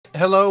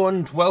Hello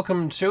and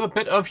welcome to a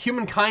bit of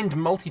Humankind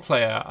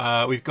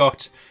multiplayer. We've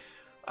got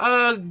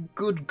a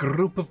good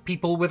group of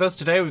people with us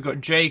today. We've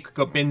got Jake, we've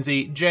got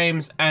Binzi,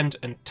 James, and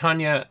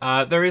Tanya.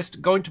 There is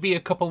going to be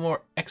a couple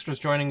more extras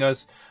joining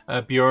us,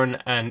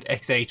 Bjorn and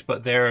X8,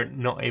 but they're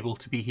not able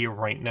to be here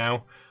right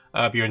now.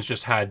 Bjorn's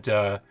just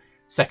had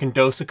second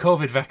dose of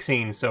COVID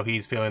vaccine, so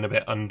he's feeling a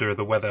bit under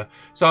the weather.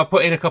 So I've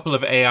put in a couple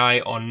of AI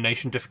on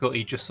nation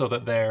difficulty just so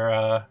that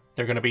they're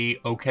going to be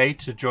okay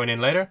to join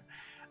in later.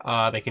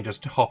 They can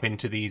just hop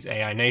into these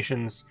AI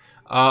nations.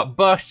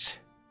 But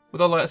with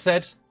all that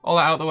said, all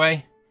that out of the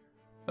way,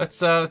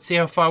 let's see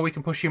how far we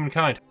can push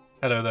Humankind.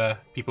 Hello there,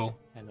 people.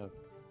 Hello.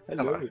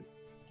 Hello.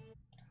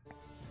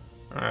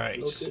 All right.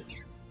 Hello,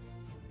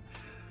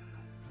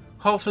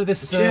 Hopefully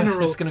this is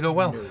going to go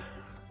well.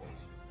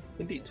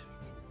 Indeed.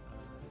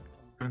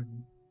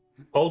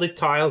 All the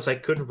tiles I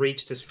couldn't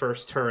reach this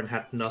first turn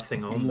had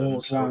nothing on them.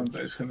 Lord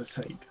Lambert's going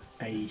to take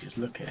ages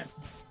looking at.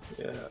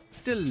 Yeah.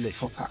 Delicious.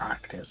 Proper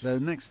active. Though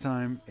next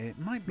time it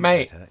might be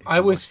Mate, better if I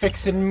you was watch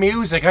fixing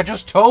music. I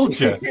just told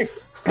you.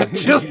 I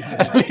just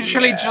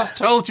literally just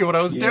told you what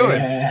I was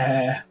doing.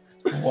 Yeah.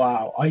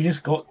 Wow. I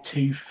just got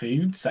 2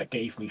 foods that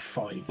gave me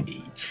 5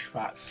 each.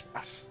 That's.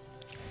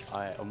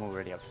 I'm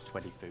already up to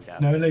 20 food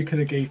out. No, they could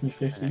have gave me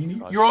 15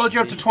 each. You're already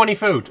up to 20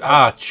 food.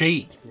 Ah,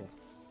 cheat.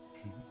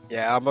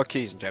 Yeah, I'm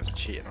accusing James of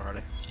cheating already.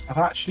 I've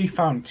actually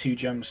found 2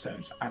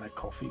 gemstones and a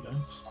coffee though.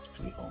 So that's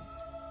pretty cool.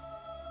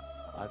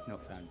 I've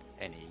not found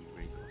any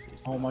resources.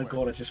 Oh my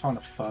god, I just found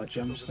a 3rd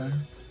gemstone.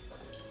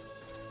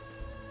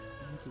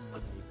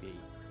 Maybe.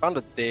 Found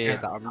a deer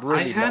that I'm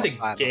really had not a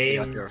fan of the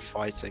game- idea of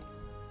fighting.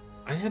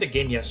 I had a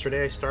game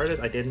yesterday I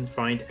started. I didn't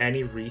find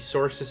any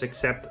resources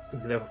except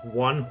the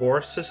 1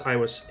 horses I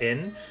was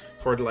in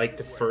for like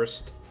the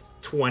first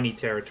 20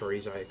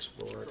 territories I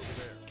explored.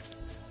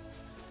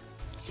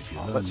 If you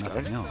learn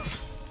nothing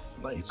else,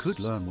 Nice. you could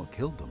learn what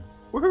killed them.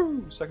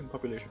 Woohoo! Second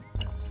population.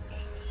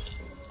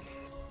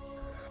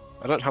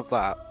 I don't have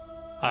that.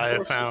 I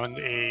have found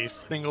a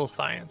single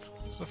science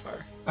so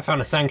far. I found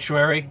a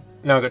sanctuary.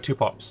 Now I've got 2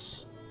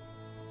 pops.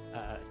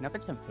 Another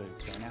 10 food,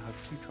 so I now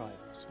have 2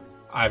 tribes.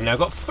 I've now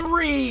got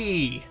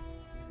 3.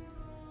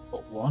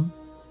 Got 1.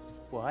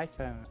 Well, I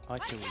killed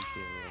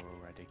Imperial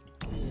already.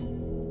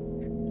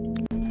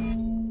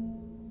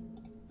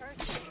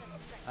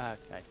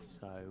 Okay,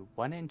 so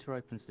one enter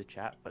opens the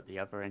chat, but the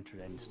other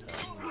enter ends turn.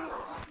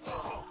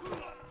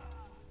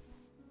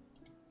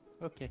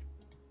 Okay.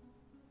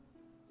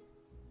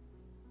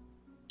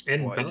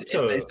 In What,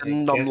 battle, is I the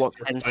non-lock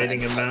guess you're enter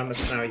fighting a enter?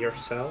 mammoth now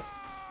yourself.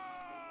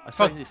 I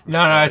Fuck. suppose it's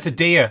No, it's a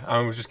deer. I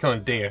was just killing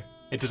a deer.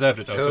 It deserved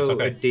it though, so it's Oh,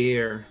 okay. a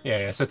deer.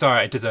 Yeah, so it's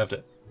alright, it deserved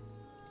it.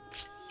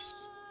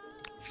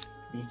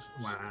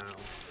 Wow.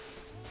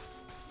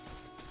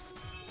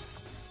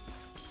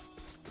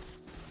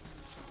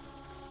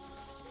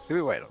 Who are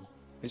we waiting on?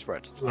 Who's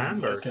red?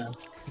 Lambert. Okay.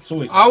 It's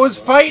always I was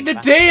fighting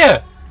a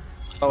deer!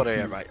 Oh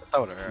dear, mate.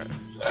 Oh dear.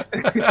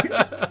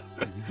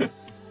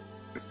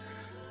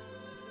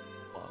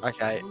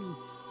 Okay.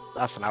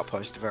 That's an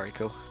outpost. Very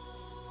cool.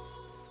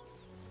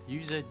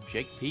 User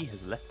Jake P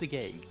has left the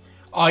game.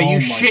 Are Oh you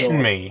my shitting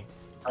God. me?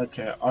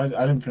 Okay, I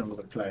don't think I'm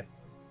going to play.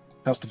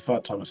 That's the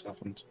 3rd time it's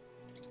happened.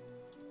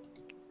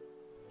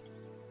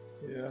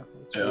 Yeah. that's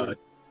Yeah. weird.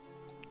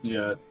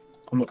 Yeah.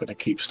 I'm not going to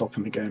keep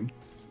stopping the game.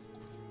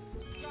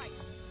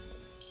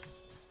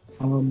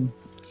 I'll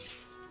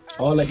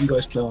let you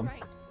guys play on.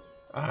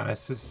 Ah,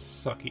 this is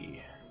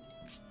sucky.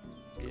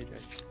 See you,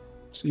 Jake.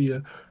 See ya.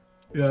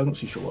 Yeah, I'm not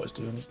too sure what I was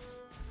doing.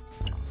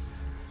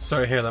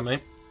 Sorry to hear that,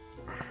 mate.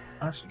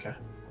 That's okay.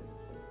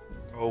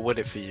 I'll win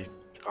it for you.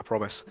 I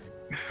promise.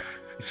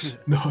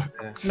 No.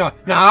 No,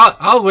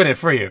 I'll win it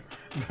for you.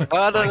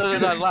 No,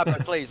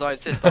 Lambert, please. I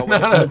insist. I'll No,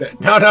 win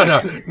it. no, no.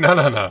 No,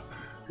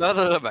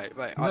 mate.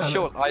 No, I'm no.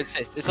 sure. I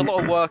insist. It's a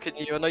lot of work, and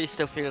I know you're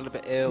still feeling a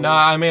bit ill. No,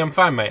 I mean, I'm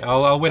fine, mate.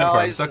 I'll win it No,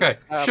 for him. It's okay.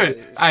 Sure. mate,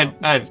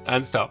 it's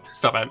And stop,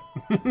 Ant.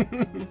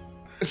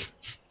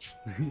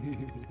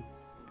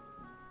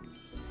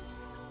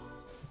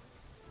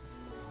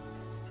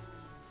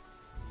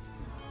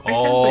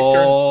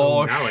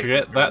 Oh now I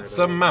shit, can that's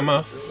turn a it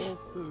mammoth. More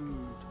food.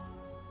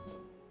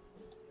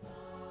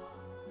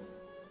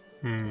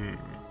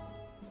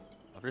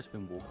 I've just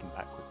been walking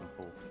backwards and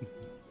forth.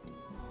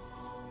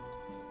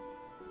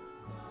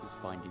 Just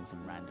finding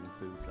some random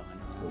food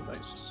lying around.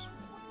 Nice.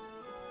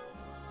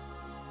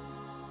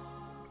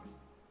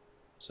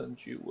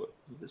 Send you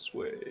this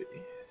way.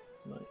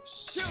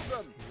 Nice.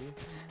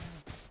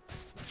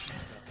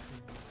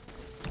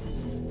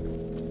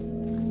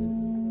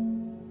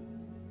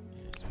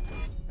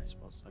 I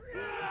suppose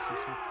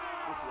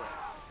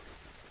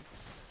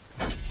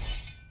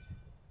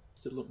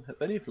Still don't have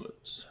any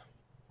influence.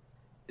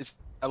 It's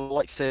a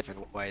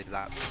light-saving way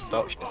that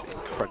production is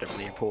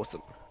incredibly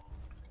important.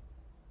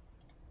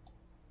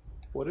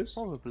 What is?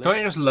 Probably. Don't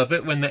you just love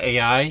it when the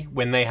AI,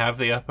 when they have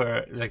the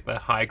upper, like the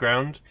high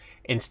ground,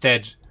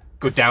 instead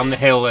go down the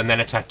hill and then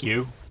attack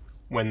you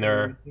when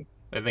they're,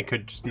 they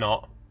could just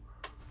not.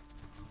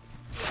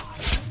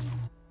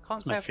 Can't my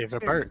say I've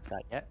favourite part. experienced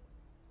that yet.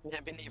 Yeah,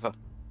 me neither.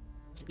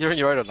 You're on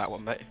your own on that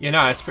one, mate. Yeah,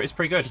 no, it's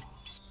pretty good.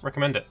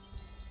 Recommend it.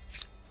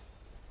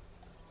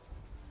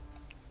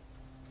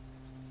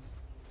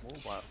 More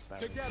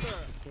wildberries.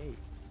 Okay.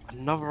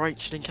 Another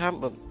ancient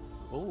encampment.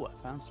 Oh, I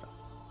found stuff.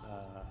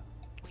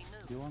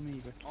 Do you want me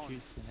to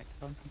reduce the next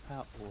time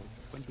compound or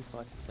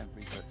 25%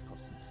 research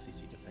cost on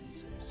city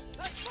defences?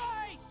 Let's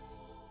fight!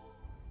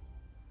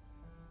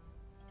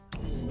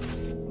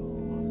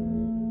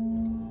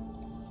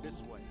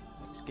 This way.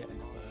 Let's get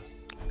another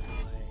guy.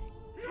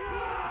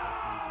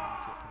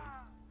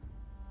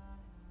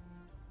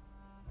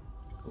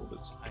 Oh,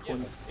 that's I have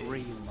 28.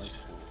 3 almost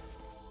 4.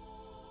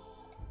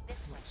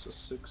 So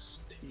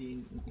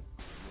 16,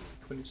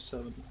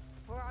 27.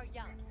 For our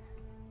young.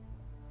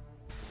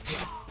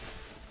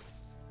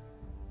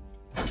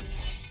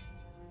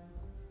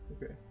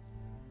 Okay.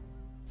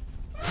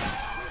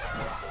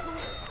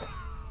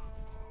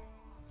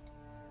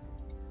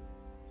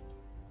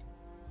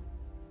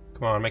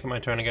 Come on, make it my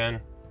turn again.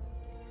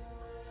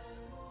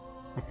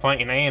 I'm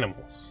fighting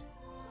animals.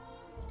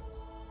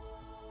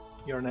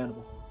 You're an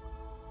animal.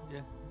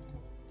 Yeah.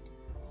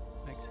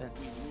 Makes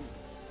sense.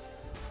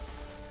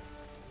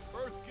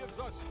 Earth gives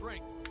us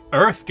strength.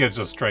 Earth gives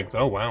us strength.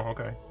 Oh wow,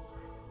 okay.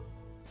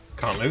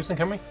 Can't lose then,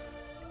 can we?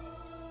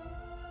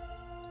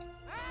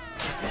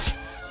 Nice.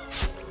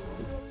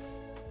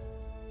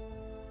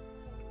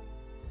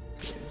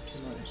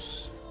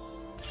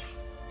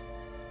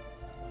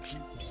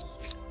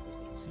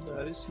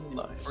 That is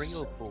nice. 3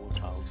 or 4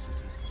 tile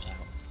cities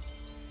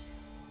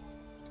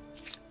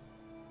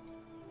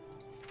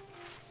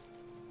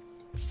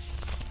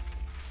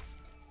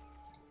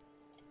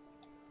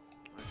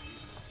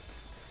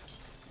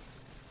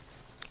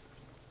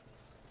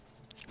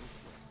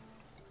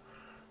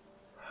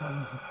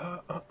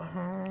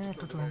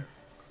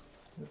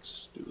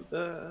Let's do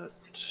that.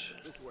 This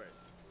way.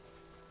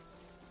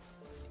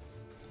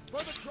 For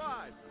the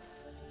tribe.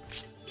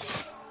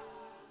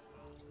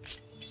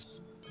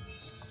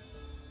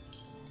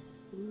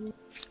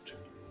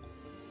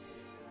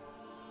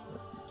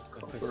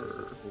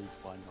 Cover.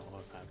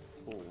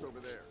 Over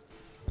there.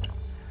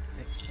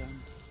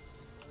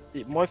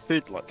 My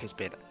food luck has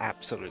been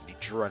absolutely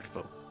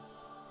dreadful.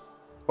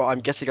 But I'm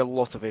getting a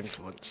lot of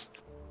influence.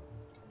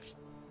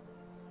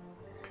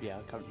 Yeah,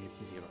 I currently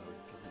have 0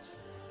 influence.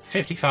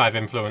 55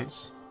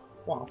 influence.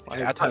 Wow,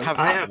 I don't have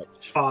I that have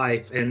much.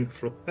 5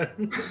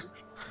 influence.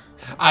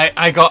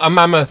 I got a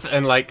mammoth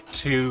and like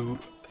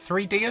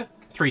 3 deer?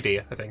 3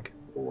 deer, I think.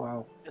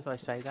 Wow. As I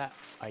say that,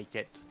 I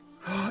get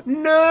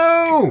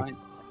No!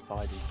 5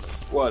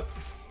 influence. What?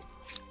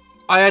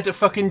 I had a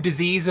fucking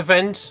disease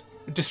event.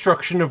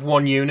 Destruction of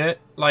 1 unit.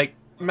 Like,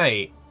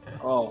 mate.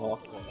 Oh.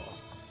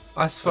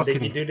 That's Did you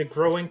fucking... do the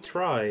growing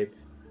tribe?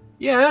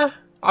 Yeah.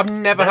 I've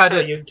never That's had how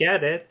it. you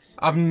get it.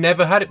 I've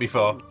never had it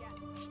before.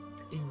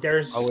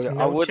 There's I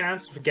no would-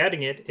 chance of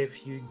getting it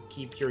if you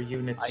keep your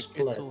units I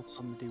split. saw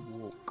somebody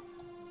walk.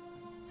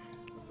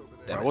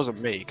 Well, it wasn't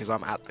me, because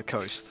I'm at the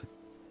coast.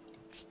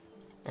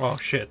 Oh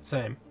shit,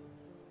 same.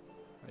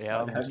 Yeah,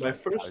 I I'm had just my like,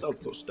 first I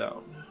outpost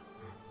down.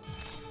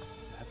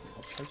 haven't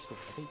got post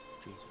already.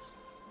 Jesus.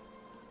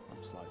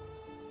 I'm slow.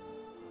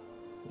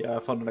 Yeah, I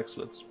found an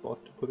excellent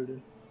spot to put it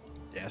in.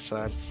 Yeah,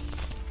 Sam.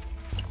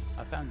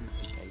 I found an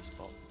okay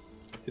spot.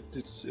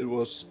 It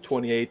was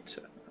 28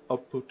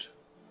 output.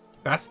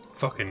 That's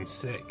fucking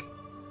sick.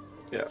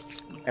 Yeah.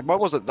 And mine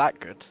wasn't that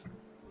good.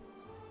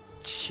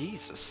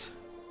 Jesus.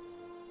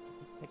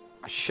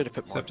 I should have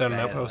put Except mine down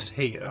an there, outpost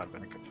though. here. That'd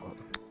been a good one.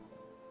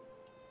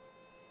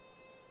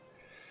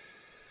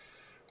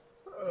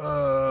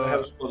 I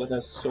have a spot that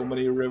has so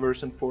many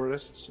rivers and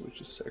forests,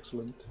 which is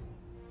excellent.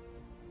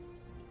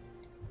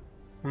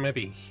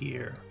 Maybe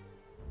here.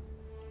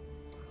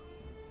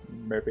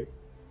 Maybe.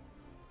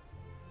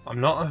 I'm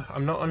not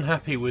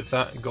unhappy with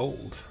that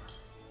gold.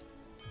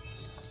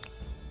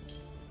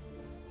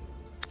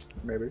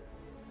 Maybe.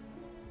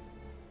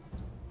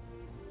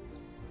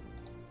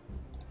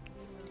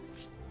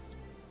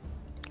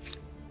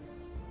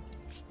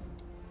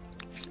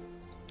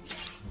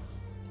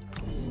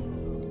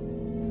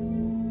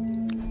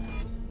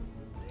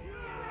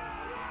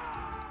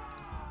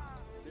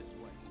 This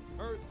way.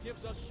 Earth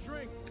gives us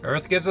strength.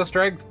 Earth gives us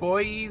strength,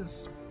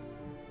 boys.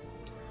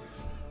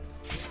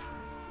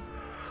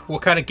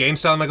 What kind of game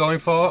style am I going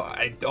for?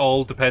 It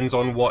all depends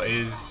on what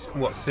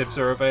civs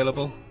are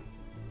available.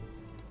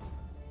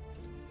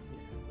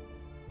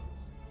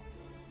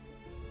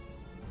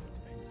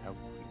 Depends how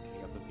quickly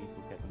other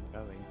people get them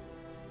going.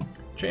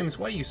 James,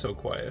 why are you so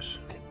quiet?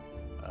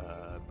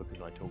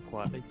 Because I talk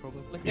quietly,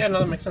 probably. Yeah, no,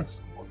 that makes sense.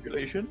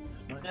 Population.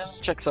 Nice.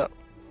 Checks out.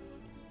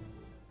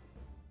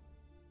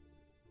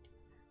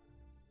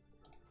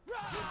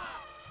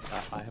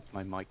 I have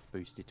my mic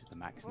boosted to the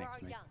max For our next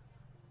to me. young.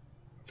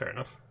 Fair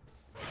enough.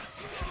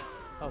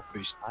 Oh,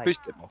 Boost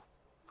it more.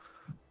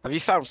 Have you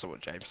found someone,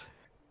 James?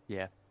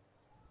 Yeah.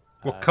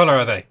 What colour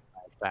are they?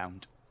 I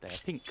found. They're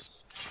pink.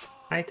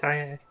 Hi,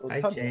 Ty. Well,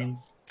 Hi, come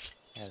James.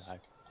 Hello.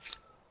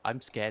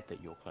 I'm scared that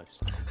you're close.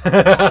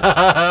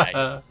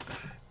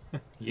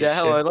 Yeah,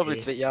 hello, should lovely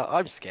be. to meet you.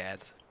 I'm scared.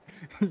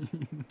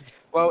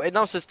 Well, it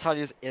now says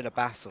Tanya's in a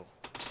battle,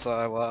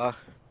 so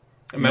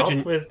Imagine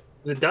Not with,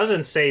 it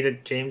doesn't say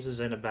that James is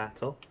in a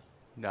battle.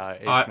 No,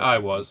 it's I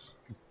not. was.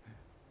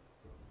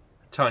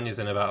 Tanya's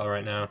in a battle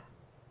right now.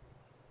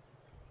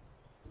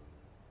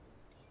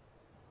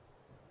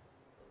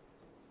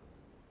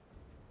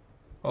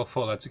 Oh,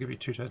 Fallout to give you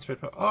 2 turns fit.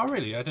 Oh,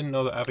 really? I didn't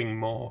know that having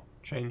more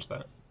changed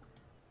that.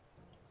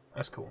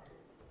 That's cool.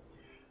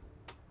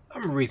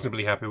 I'm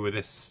reasonably happy with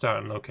this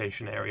starting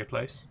location area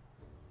place.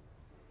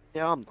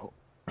 yeah, I'm not.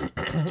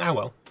 Ah,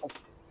 well.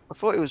 I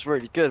thought it was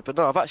really good, but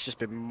no, I've actually just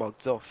been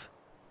mugged off.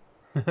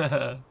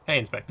 Hey,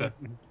 Inspector.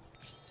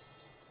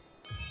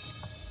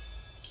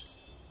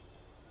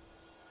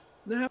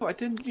 No, I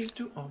didn't mean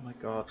to. Oh my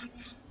god.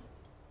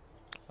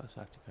 I just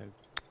have to go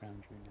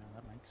round you now.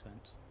 That makes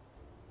sense.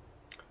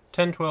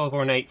 10-12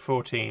 or an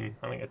 8-14.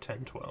 I think a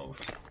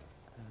 10-12.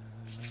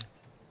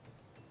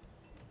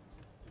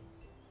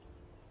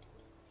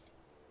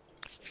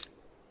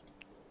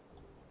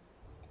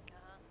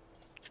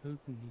 Food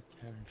and need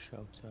care and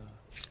shelter.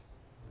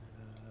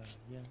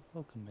 Yeah,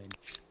 welcome in.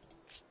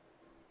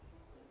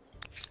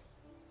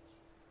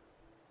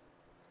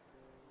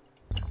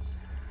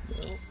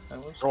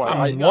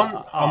 Right,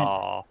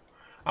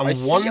 I'm I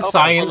see one other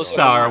science colours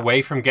star on the map.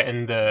 away from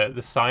getting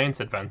the science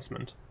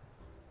advancement.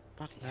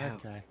 bloody hell.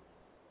 Okay.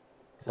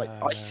 Like,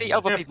 I see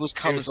other people's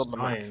colours on the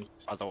map,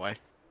 Science. by the way.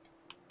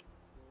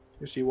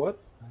 You see what?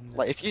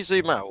 Like, if you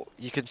zoom out,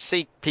 you can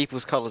see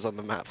people's colours on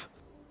the map.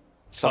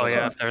 Oh of yeah,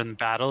 them. if they're in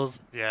battles.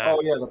 Yeah.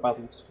 Oh yeah, the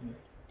battles.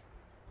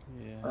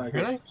 Yeah. Okay.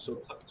 Really?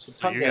 So So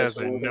Tanya you guys is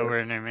are over there.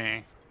 nowhere near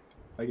me.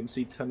 I can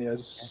see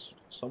Tanya's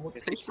somewhat. I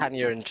see close.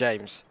 Tanya and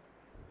James.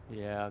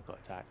 Yeah, I got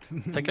attacked.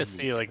 I think I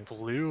see like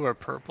blue or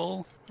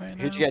purple right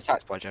now. Who'd you get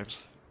attacked by,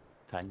 James?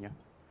 Tanya.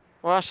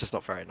 Well, that's just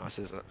not very nice,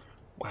 is it?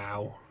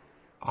 Wow.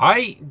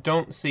 I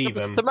don't see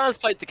them. The man's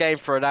played the game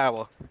for an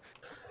hour.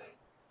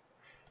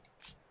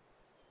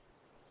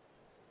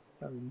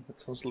 That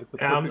sounds like the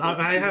perfect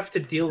I have to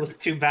deal with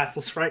 2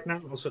 battles right now.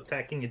 Also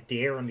attacking a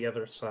deer on the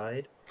other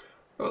side.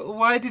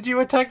 Why did you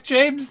attack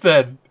James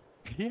then?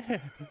 Yeah.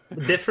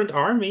 Different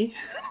army.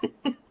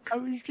 I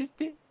was just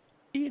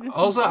innocent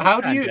Also,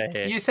 how do you... bystander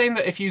here. You're saying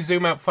that if you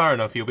zoom out far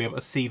enough, you'll be able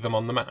to see them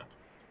on the map?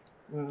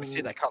 You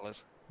see their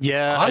colours.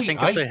 Yeah, I- I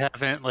think if they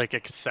haven't like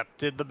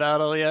accepted the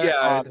battle yet. Yeah,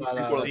 Oh, it's no,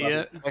 no, before no. the See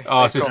battle. it?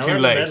 Oh, so it's They've too We're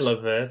in late. the middle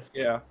of it.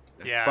 Yeah.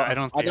 Yeah, But I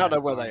don't. I See don't know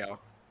it. where they are.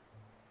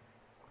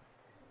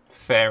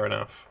 Fair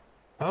enough.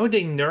 Oh,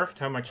 they nerfed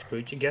how much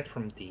food you get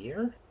from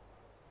deer?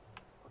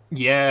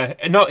 Yeah.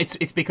 No, it's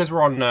because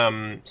we're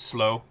on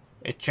slow.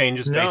 It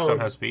changes based No, on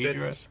how speed it-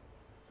 you're at.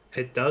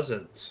 It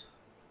doesn't.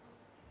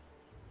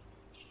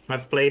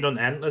 I've played on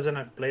endless and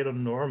I've played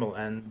on normal,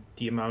 and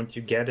the amount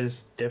you get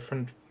is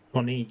different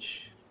on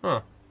each.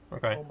 Huh.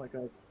 Okay. Oh my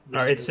god.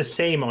 Or it's the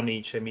same on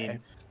each. I mean, Okay.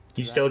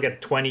 you still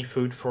get 20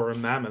 food for a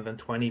mammoth and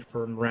 20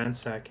 for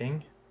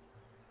ransacking.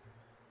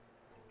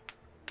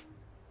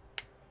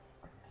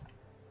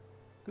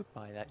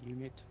 Goodbye, that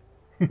unit.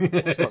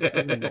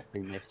 Will not be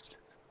missed.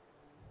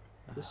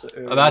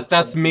 Oh,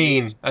 that's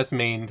mean. That's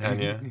mean,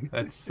 Tanya.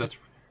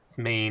 That's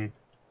mean.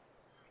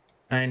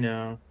 I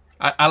know.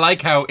 I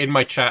like how in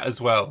my chat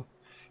as well,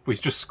 if we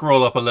just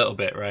scroll up a little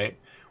bit, right?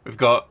 We've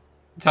got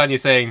Tanya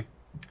saying,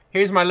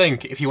 "Here's my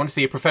link if you want to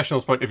see a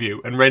professional's point of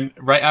view," and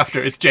right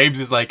after it's James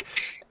is like,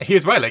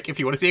 "Here's my link if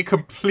you want to see a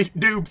complete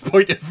noob's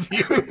point of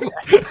view."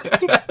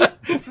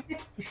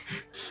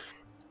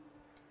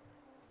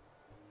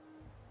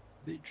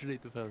 Literally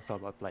the first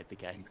time I played the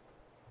game.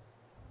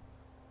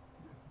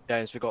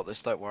 James, we got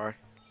this, don't worry.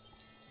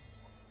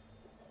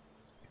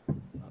 Oh,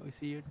 I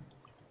see you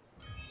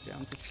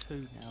down to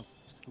 2 now.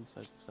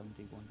 Also,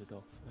 somebody wandered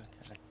off.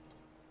 Okay.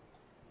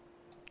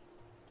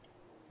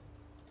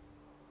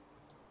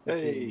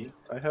 Hey,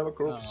 I have a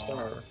gold Oh.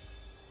 star.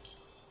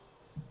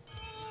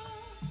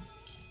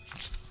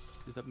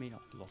 Does that mean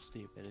I've lost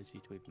the ability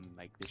to even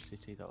make this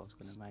city that I was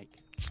going to make?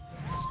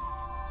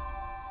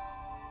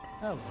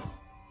 Oh,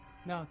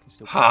 no, I can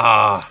still.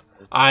 Ha!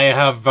 I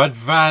have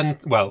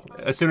advanced. Well,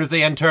 as soon as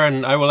they end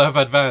turn, I will have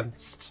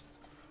advanced.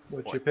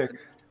 What'd you pick?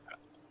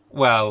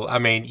 Well, I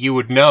mean, you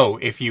would know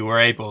if you were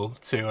able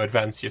to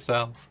advance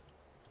yourself.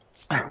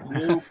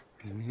 Nope.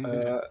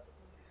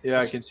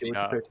 Yeah, I can see what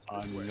No, you picked.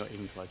 I'm not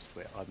even close to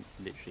it. I'm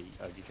literally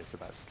only just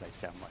about to place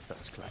down my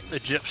first claim.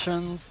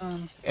 Egyptians.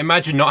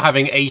 Imagine not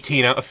having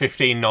 18 out of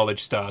 15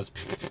 knowledge stars.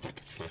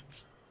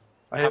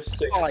 I have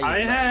 6. I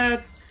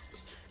had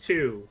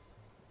 2.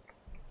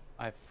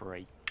 I have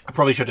 3. I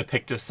probably should have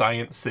picked a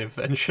science civ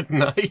then,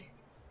 shouldn't I?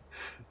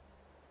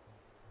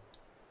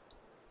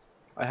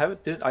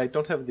 I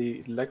don't have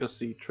the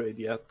legacy trade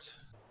yet.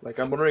 Like,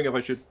 I'm wondering if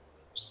I should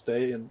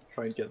stay and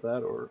try and get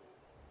that or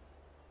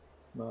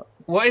not.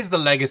 What is the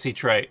legacy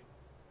trait?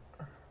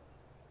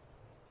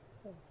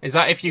 Is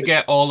that if you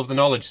get all of the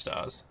knowledge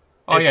stars?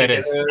 Oh, If yeah, you it get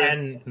is.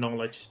 10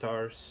 knowledge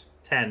stars.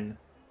 10.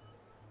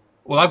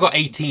 Well, I've got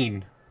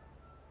 18.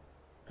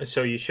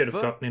 So you should have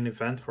But- gotten an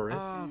event for it.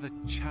 The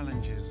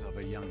challenges of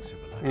a young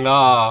civilization.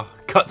 Ah,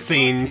 It's hard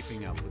cutscenes.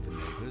 keeping up with the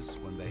neighbors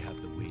when they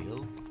have the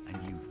wheel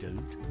and you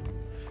don't.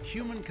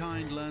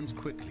 Humankind learns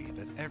quickly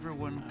that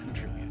everyone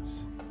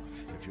contributes.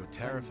 If you're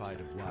terrified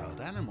of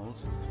wild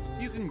animals,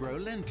 you can grow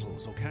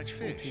lentils or catch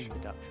fish.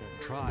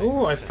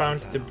 Oh, I settle found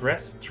the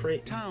towns.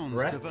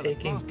 Towns develop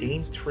breathtaking Dean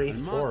markets, Tree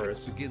and markets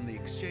Forest. begin the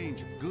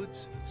exchange of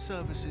goods,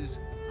 services,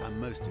 and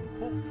most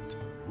important,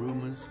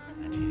 rumors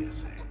and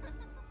hearsay.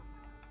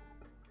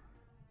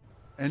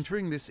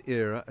 Entering this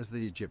era as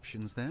the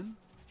Egyptians then?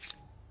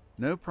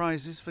 No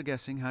prizes for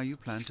guessing how you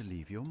plan to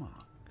leave your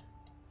mark.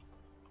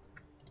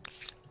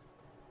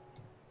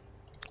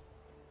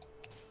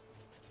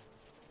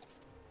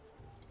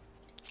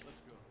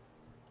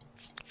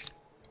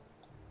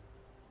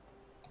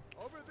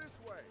 Over this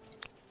way.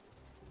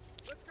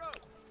 Let's go.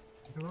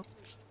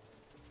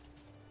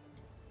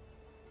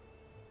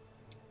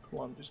 Come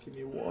on, just give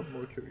me one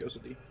more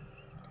curiosity.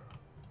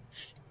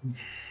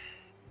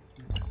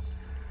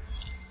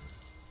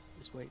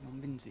 Just waiting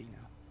on Minzy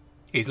now.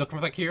 He's looking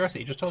for that curiosity.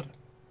 You just told him.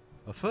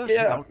 A first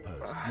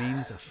outpost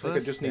means a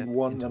first just need step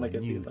one, into then I a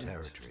get the new event.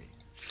 territory,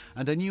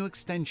 and a new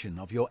extension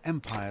of your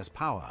empire's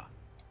power,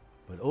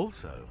 but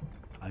also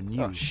a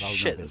new Oh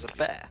shit, there's a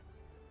bear.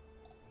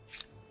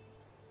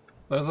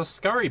 There's a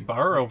scurry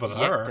bar over Yet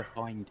there. to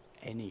find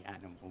any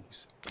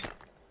animals.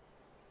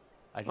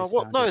 I Oh just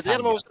what? found No, a the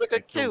animal was gonna Tanya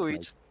get killed. that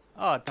killed me.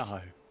 Oh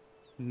no.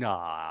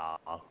 No.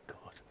 Oh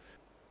god.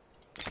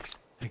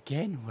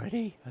 Again,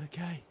 ready?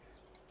 Okay.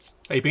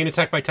 Are you being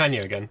attacked by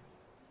Tanya again?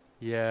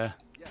 Yeah.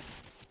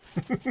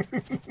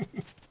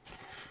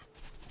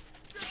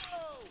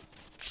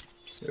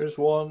 There's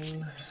one.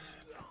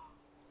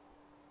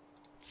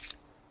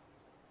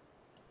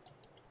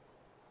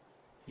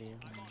 Here,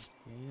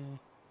 here.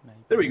 Maybe.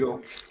 There we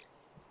go.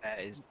 That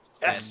is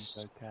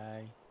Yes!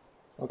 Okay.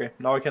 Okay,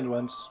 now I can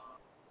advance.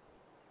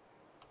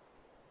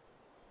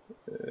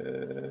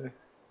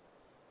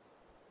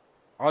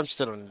 I'm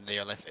still on the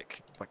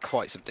Neolithic, by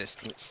quite some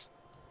distance.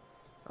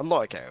 I'm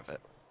not okay with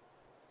it.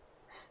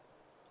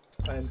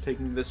 I am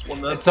taking this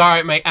one then. It's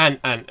alright, mate. And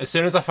as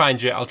soon as I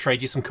find you, I'll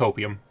trade you some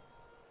copium.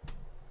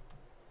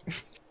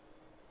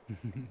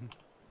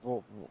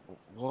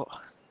 What?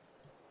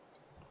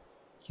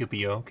 You'll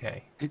be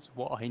okay. It's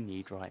what I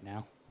need right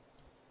now.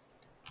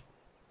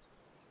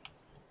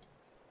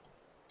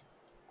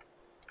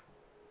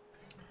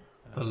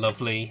 The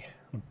lovely,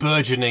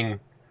 burgeoning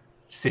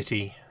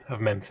city of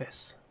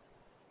Memphis.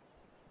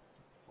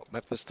 What,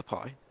 Memphis to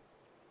pie?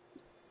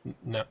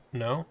 No.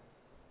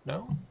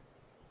 Don't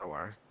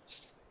worry.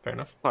 Fair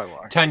enough. Don't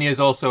worry. Tanya's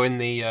also in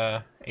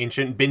the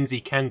ancient.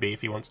 Binzi can be if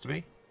he wants to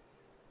be.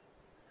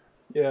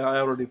 Yeah, I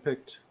already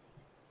picked.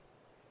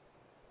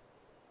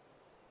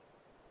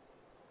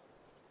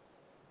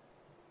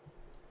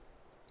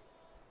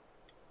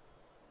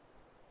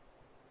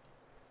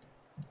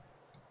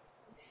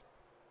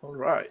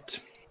 Alright.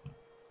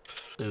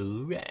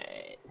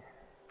 Alright.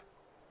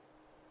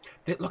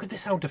 Look at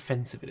this, how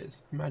defensive it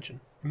is. Imagine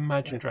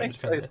trying to I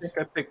defend this. think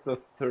I picked the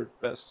third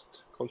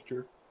best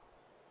culture.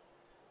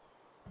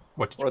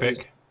 What did you or at pick?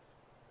 least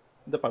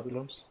the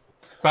Babylons.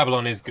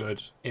 Babylon is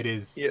good. It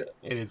is. Yeah.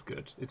 It is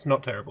good. It's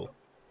not terrible.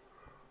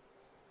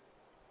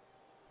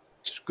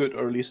 It's good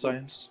early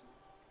science.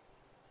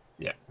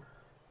 Yeah.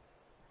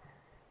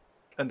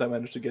 And I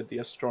managed to get the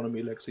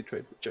astronomy legacy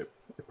trait, which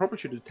I probably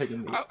should have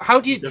taken. How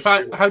do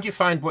you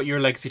find what your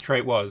legacy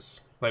trait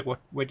was? Like what?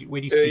 Where do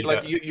you see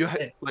like that? you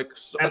had like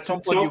At at some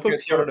the point you top of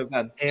get your an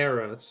event.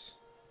 eras.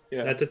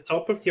 Yeah. At the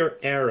top of your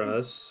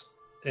eras,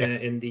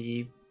 in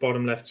the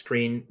bottom left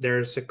screen,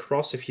 there's a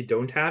cross if you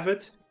don't have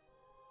it.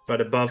 But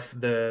above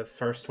the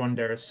first one,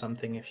 there is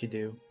something if you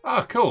do.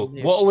 Oh, cool.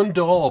 Yeah. Wattle and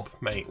Daub,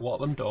 mate.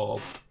 Wattle and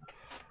Daub.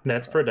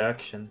 That's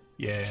production.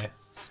 Yeah.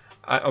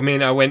 I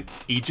mean, I went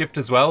Egypt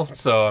as well,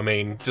 so I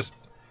mean, just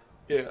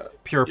Yeah.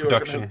 pure You're gonna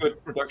have production.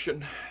 good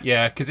production.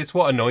 Yeah, because it's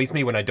what annoys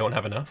me when I don't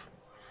have enough.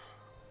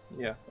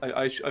 Yeah,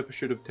 I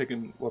should have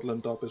taken Wattle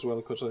and Daub as well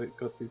because I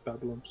got the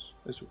Babylons.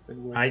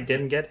 Anyway. I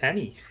didn't get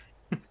any.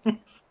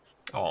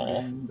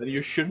 Oh. Then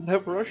you shouldn't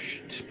have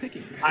rushed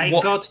picking. I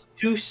What- got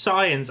 2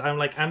 science. I'm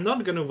like, I'm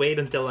not gonna wait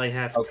until I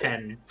have Okay.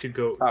 10 to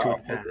go Oh, to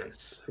okay.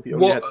 advance. If you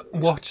only had-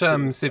 What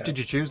civ did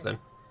you choose then?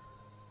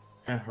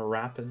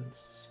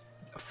 Happens.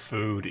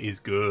 Food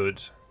is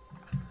good.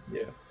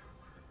 Yeah.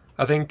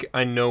 I think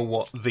I know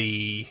what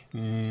the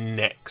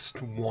next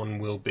one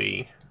will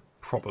be.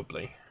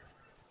 Probably.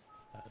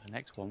 The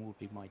next one will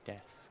be my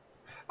death.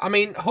 I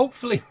mean,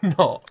 hopefully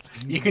not.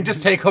 You can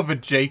just take over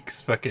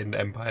Jake's fucking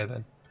empire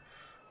then.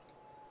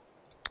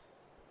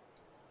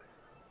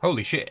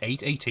 Holy shit,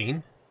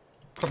 818?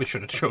 Probably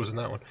should have chosen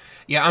that one.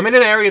 Yeah, I'm in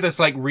an area that's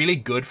like really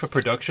good for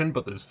production,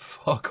 but there's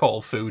fuck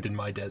all food in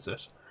my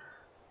desert.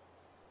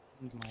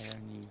 My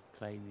only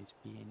claim is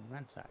being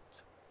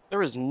ransacked.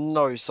 There is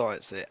no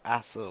science here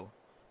at all.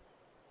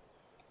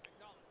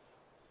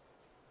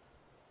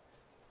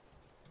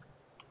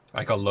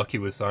 I got lucky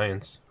with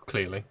science,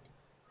 clearly.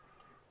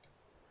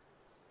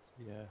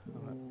 Yeah,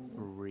 I'm at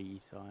 3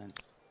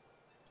 science.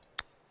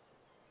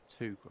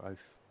 2 growth,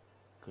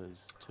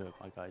 because 2 of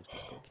my guys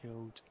just got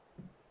killed.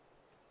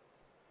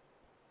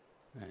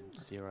 And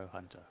 0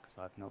 hunter, because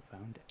I've not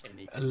found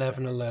any.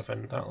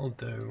 11-11, that'll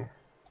do.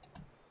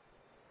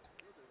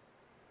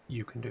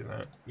 You can do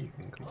that. You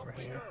can come over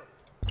here.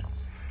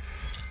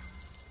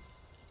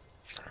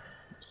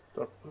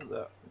 Start with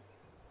that.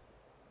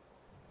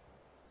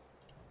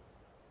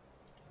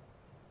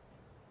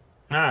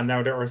 Ah,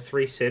 now there are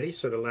 3 cities,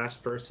 so the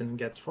last person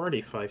gets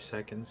 45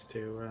 seconds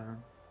to...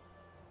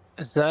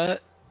 Is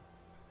that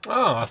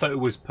Oh, I thought it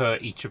was per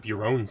each of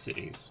your own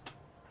cities.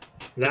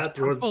 That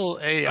was purple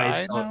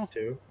AI I now? thought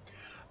too.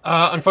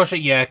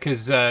 Unfortunately, yeah,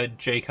 because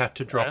Jake had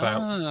to drop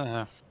out.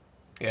 Ah.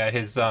 Yeah,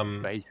 his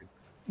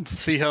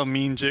See how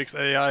mean Jake's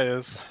AI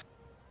is.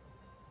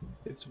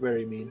 It's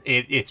very mean.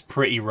 It's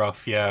pretty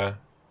rough, yeah.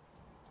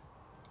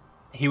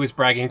 He was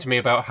bragging to me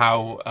about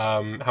how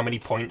many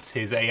points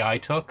his AI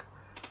took.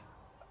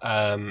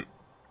 So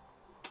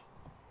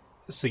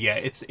yeah,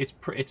 it's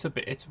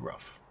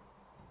rough.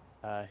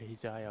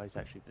 His AI is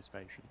actually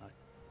Vespasian, though.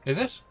 Is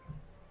it?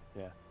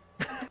 Yeah.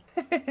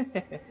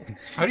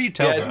 How do you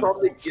tell? Yeah,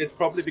 that? it's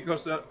probably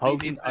because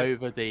holding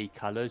over the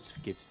colours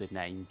gives the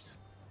names.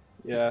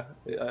 Yeah,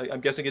 I'm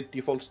guessing it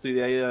defaults to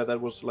the area that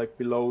was like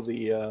below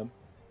the.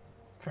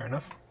 Fair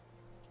enough.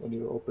 When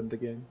you opened the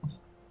game.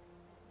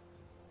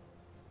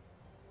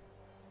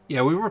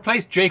 Yeah, we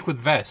replaced Jake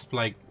with Vesp.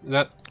 Like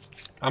that,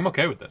 I'm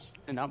okay with this.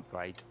 An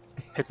upgrade.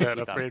 Hit that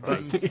upgrade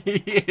button.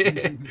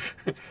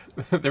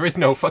 Yeah. There is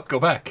no fuck go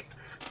back.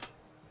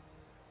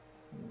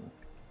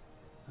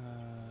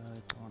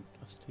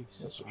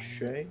 That's a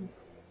shame.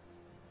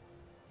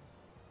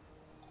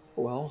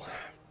 Well,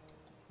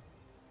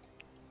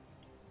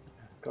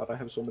 God, I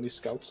have so many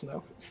scouts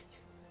now.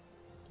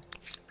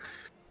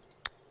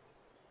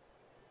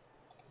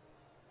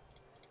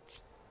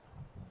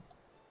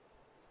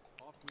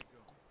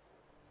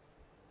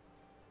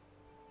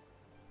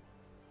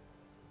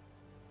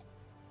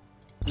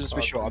 Just to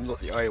be sure I'm not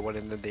the only one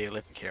in the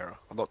Neolithic era.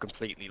 I'm not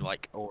completely,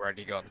 like,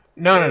 already gone.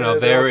 No.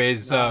 There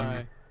is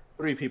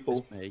 3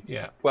 people.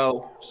 Yeah.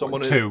 Well,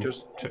 someone two.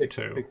 just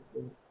Two.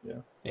 Yeah.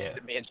 Yeah.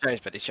 Me and James,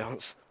 by any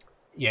chance?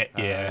 Yeah.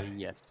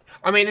 Yes.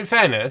 I mean, in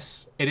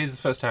fairness, it is the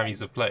first time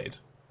you've played.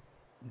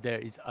 There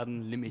is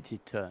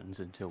unlimited turns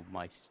until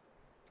my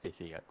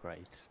city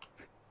upgrades.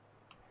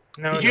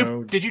 No,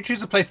 Did you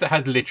choose a place that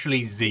had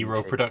literally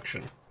 0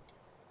 production?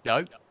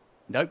 Nope.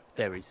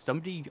 There is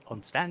somebody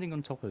standing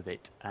on top of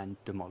it and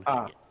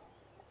demolishing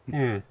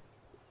it.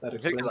 That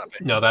explains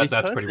it. No, that's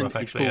This pretty rough,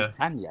 person is actually. Yeah. called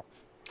Tanya.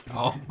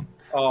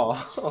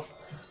 Oh.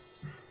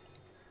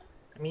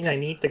 I mean, I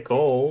need the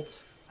gold.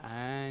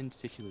 And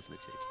city was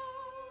looted.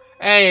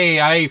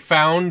 Hey, I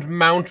found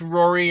Mount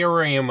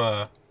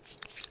Roriarima.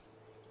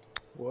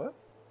 What?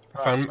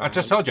 I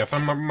just told you, I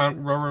found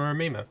Mount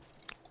Roriarima.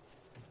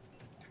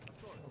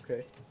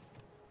 Okay.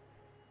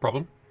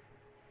 Problem?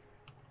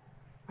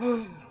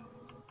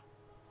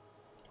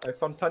 I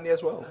found Tanya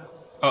as well.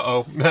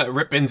 Uh-oh.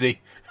 Rip Binsey.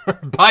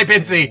 Bye,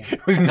 Binsey!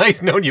 It was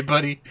nice knowing you,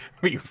 buddy.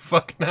 But you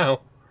fuck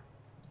now.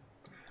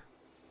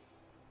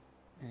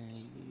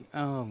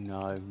 Oh,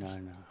 no.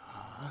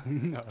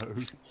 No.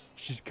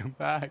 She's come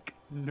back.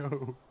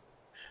 No.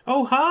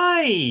 Oh,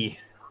 hi!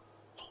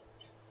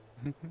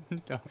 No.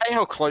 Hey,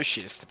 how close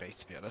she is to be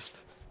honest.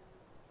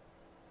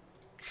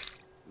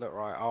 Look,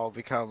 right, I'll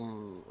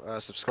become a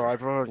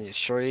subscriber on your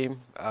stream.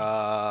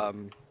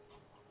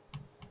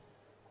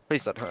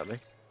 Please don't hurt me.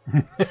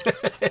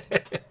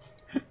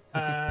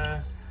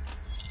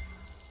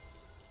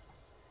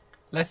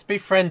 Let's be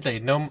friendly.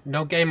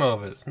 No game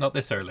overs. Not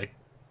this early.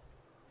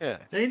 Yeah.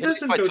 It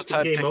doesn't go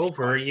to game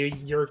over.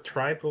 Your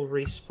tribe will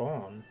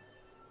respawn.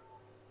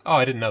 Oh,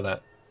 I didn't know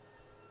that.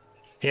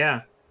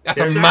 Yeah. That's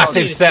There's a massive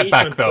actually an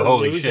setback, achievement though. for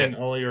Holy losing shit.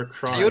 all your So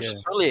tribes. you're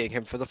just bullying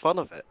him for the fun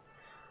of it.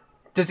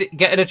 Does it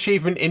get an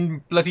achievement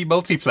in bloody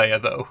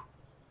multiplayer, though?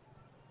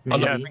 Yeah,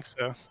 I think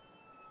so.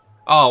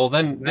 Oh, well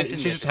then Imagine she's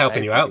if just it's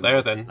helping you out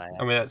there, then. multiplayer. I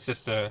mean, that's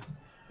just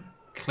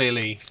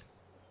clearly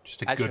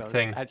just a good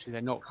thing. Actually,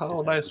 they're not. How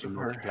disabled nice in of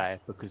her. multiplayer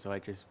because I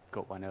just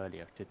got one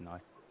earlier, didn't I?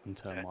 On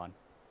turn 1.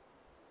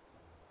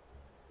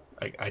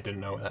 I didn't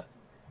know that.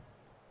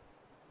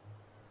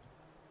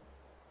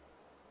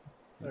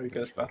 There you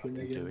go, Literally all I battling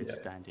can do again. is Yeah.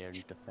 stand here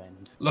and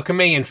defend. Look at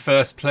me in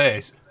first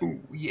place. Ooh,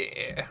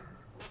 yeah.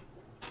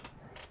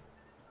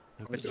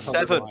 Look at the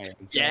 7. flying.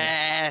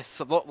 Yes,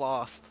 I'm not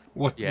last.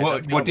 What Yeah,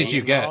 what don't what be did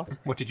you get? last.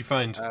 What did you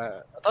find?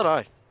 I don't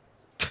know.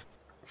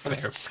 Fair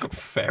It's got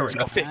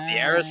enough. 50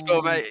 error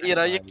score, mate. You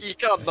know, you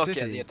can't A knock it at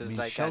city the end of the means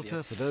day, can shelter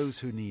you? for those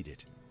who need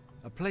it.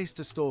 A place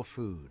to store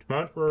food.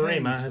 Mount Pens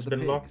Rorema for has the been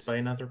pigs. locked by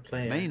another It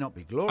player. may not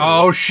be glorious.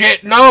 Oh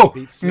shit! No,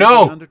 beats sleeping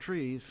no. under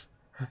trees.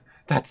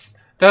 That's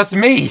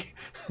me.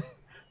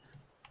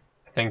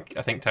 I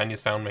think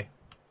Tanya's found me.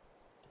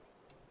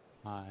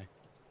 Hi.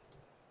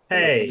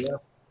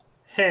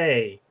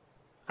 Hey,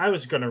 I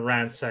was gonna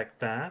ransack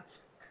that.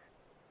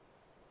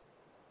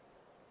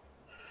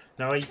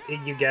 No,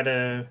 you get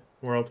a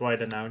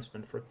worldwide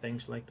announcement for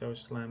things like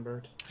those,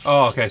 Lambert.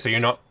 Oh, okay. So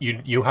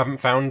you haven't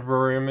found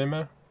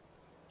Roriamima?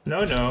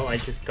 No, I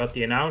just got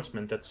the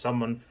announcement that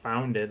someone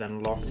found it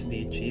and locked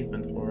the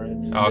achievement for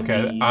it.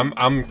 Okay,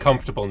 I'm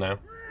comfortable now.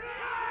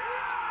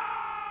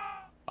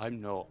 I'm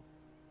not.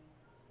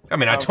 I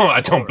mean, I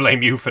don't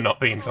blame you for not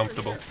being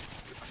comfortable.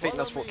 I think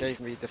that's what gave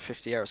me the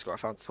 50 error score. I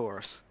found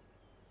Taurus.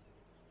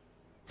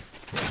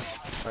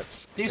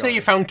 Did you say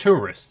you found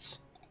tourists?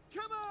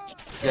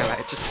 Yeah,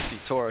 like, just a few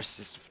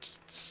Taurus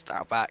just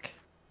out back.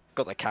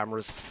 Got their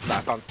cameras.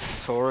 I found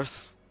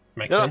Taurus.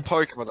 Makes You know sense. that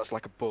Pokemon that's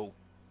like a bull?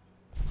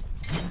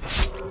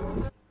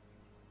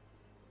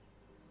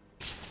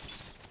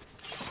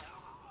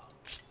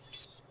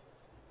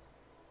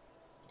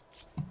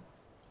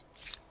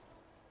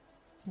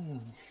 Come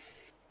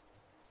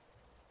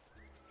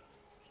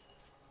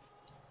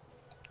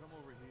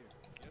over here.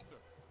 Yes, sir.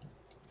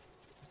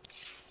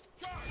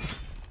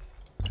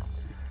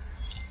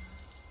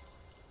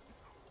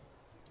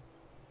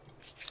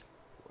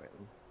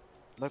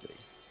 Nobody.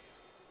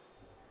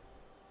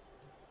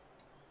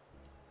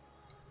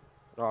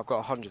 No, I've got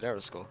 100 error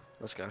score.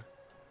 Let's go.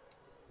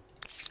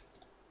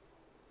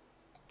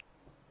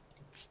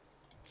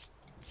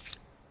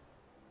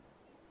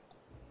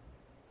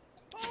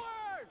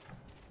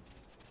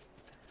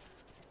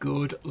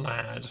 Good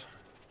lad.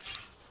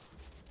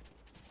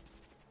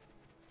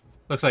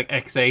 Looks like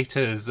X8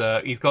 is,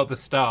 he's got the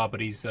star, but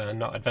he's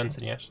not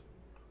advancing yet.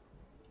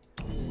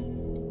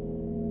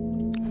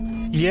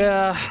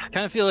 Yeah,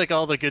 kind of feel like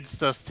all the good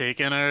stuff's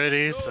taken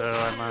already, so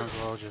I might as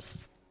well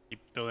just keep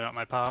building up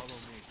my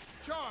pops.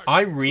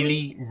 I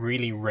really,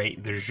 really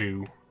rate the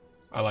Zhu.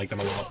 I like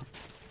them a lot.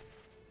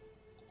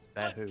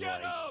 They're who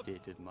I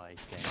did in my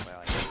game where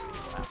I did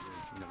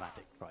the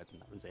nomadic tribe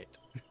and that was it.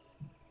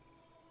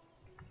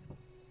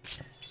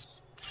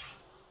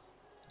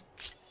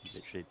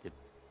 Literally did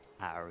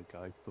an hour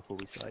ago before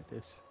we started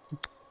this.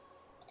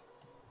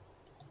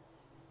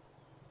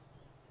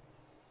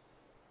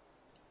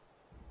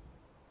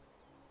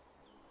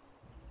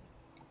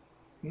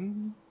 Who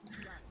am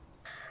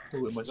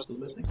I still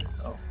missing?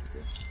 Oh, okay.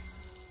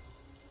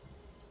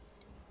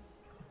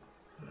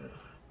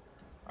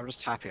 I'm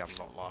just happy I'm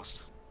not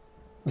lost.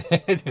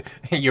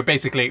 You're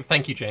basically,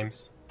 thank you,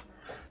 James.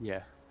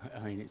 Yeah, I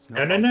mean it's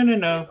not.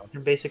 No.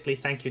 You're basically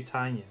thank you,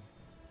 Tanya.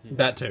 Yeah.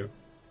 That too.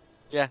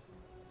 Yeah,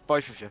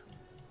 both of you.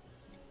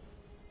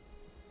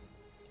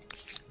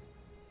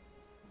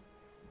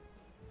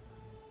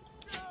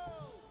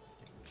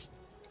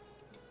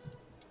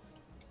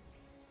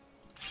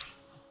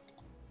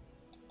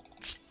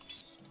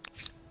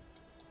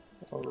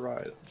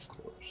 Alright, of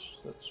course.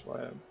 That's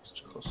why I'm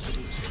costing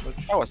so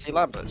much. Oh, I see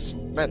Lambert's.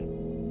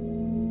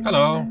 Men.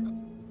 Hello.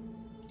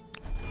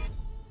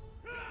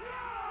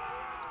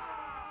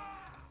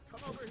 Come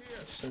over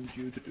here. Send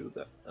you to do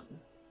that then.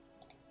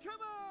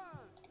 Come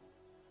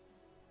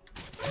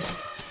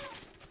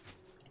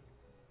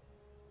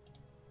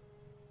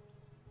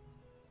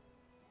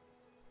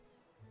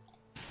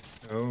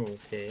on.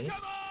 Okay.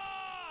 Come on.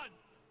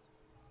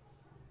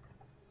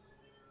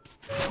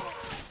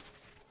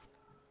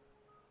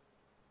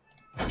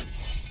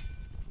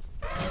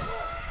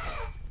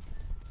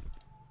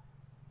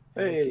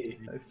 Hey,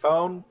 I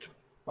found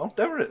Mount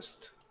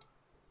Everest.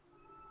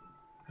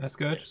 That's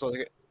good. It's not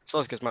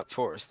as good as Matt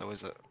Taurus, though,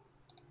 is it?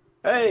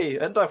 Hey,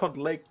 and I found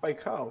Lake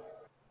Baikal.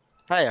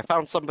 Hey, I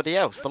found somebody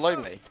else below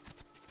me.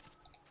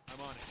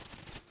 I'm on it.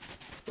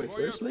 Wait, For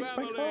where's your Lake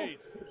Baikal? families.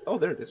 Oh,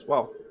 there it is.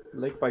 Wow.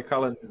 Lake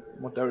Baikal and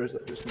Mount Everest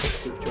are just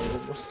next to each other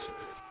almost.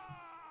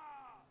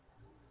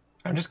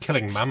 I'm just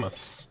killing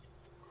mammoths.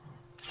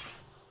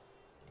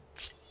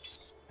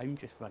 I'm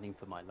just running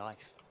for my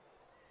life.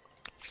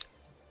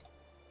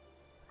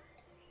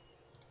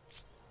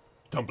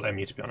 Don't blame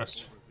you, to be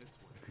honest.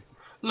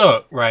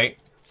 Look, right,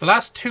 the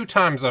last 2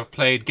 times I've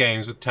played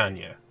games with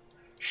Tanya,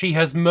 she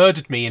has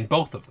murdered me in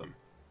both of them.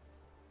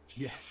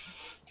 Yeah.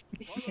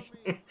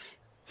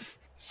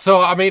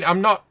 So, I mean,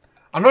 I'm not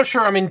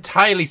sure I'm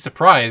entirely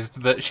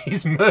surprised that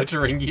she's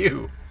murdering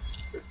you.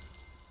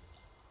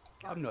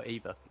 I'm not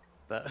either,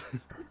 but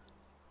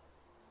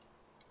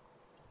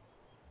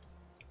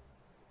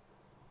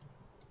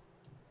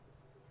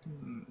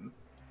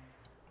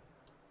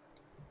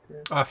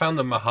I found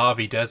the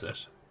Mojave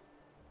Desert.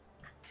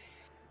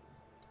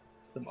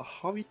 The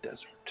Mojave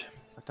Desert.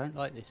 I don't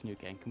like this new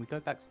game. Can we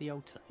go back to the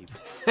old save?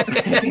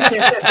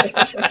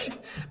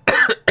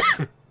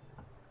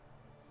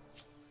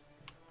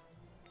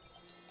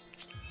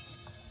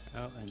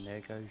 Oh, and there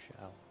goes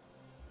Zhao.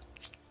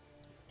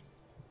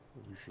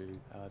 Or Zhu,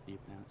 however you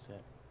pronounce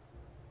it.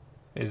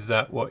 Is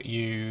that what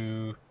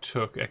you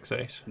took,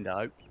 X8?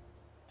 No.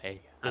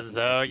 Hey.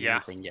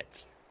 Yeah. Anything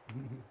yet.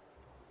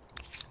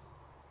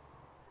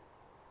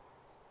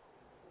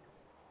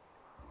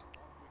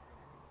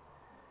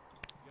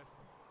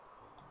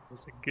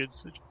 That's a good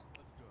suggestion.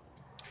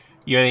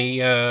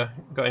 You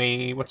got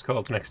any, what's it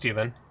called next to you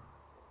then?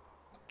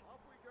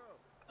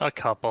 A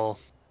couple.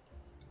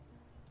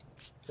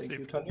 Thank See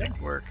you, if we can Tanya.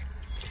 make work.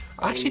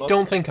 I actually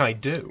don't think I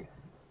do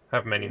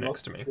have many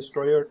next to me.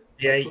 Destroyer.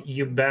 Yeah,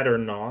 you better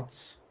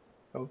not.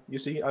 Oh, you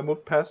see, I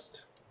moved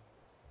past.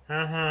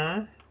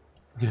 Uh-huh.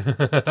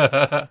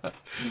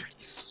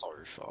 So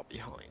far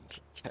behind,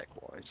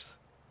 tech-wise.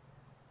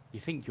 You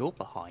think you're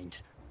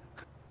behind?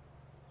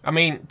 I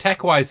mean,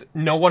 tech-wise,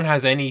 no one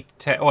has any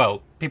tech.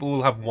 Well, people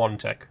will have one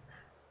tech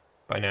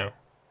by now.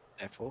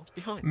 Therefore,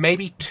 behind.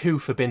 Maybe 2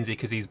 for Binzi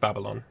because he's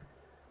Babylon.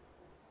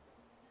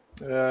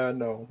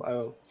 No,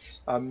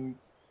 I'm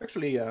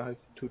actually I have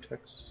 2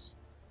 techs.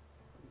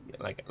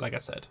 Yeah, like I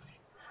said.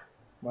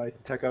 My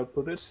tech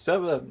output is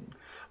 7.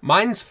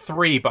 Mine's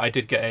 3, but I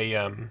did get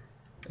a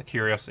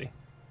curiosity.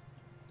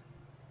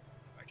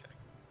 Okay.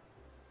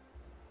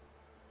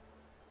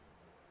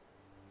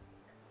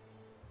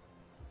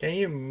 Can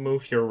you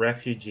move your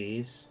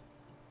refugees?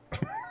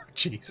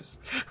 Jesus.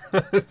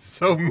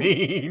 So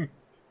mean.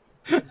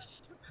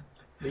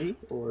 Me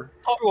or?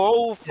 Oh,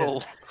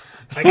 awful.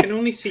 I can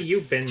only see you,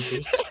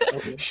 Benji.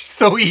 She's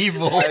so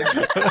evil.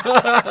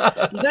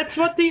 That's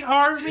what the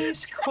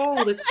army's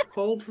called. It's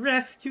called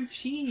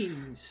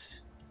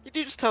refugees. You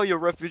do just tell your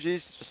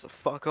refugees just to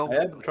fuck off. I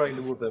am trying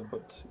to move them,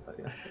 but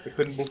I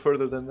couldn't move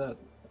further than that.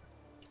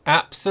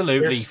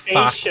 Absolutely They're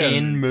fucking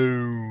stationed.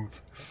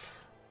 move.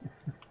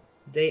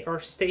 They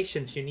are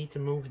stations. You need to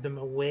move them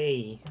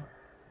away.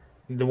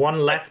 The one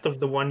left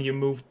of the one you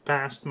moved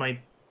past my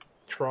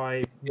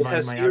tribe. It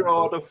has my 0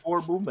 outpost. out of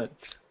 4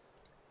 movement.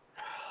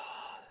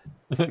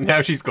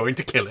 Now she's going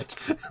to kill it.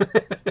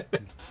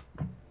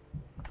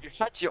 You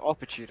had your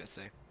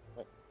opportunity.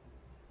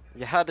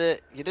 You had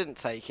it, you didn't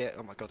take it.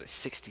 Oh my god, it's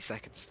 60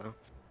 seconds now.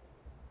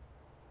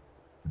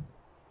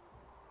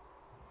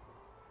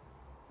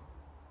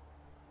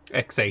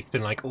 X8's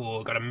been like,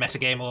 oh, gotta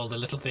metagame all the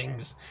little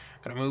things.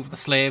 Gotta move the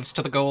slaves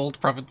to the gold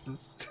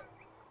provinces.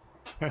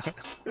 Wait,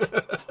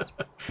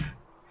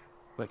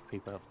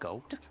 people have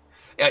gold?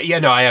 Yeah,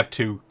 no, I have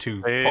two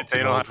They pops of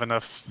don't gold. have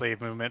enough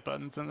slave movement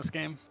buttons in this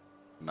game.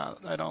 No,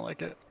 I don't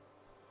like it.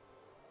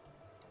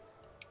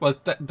 Well,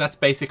 that's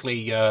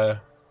basically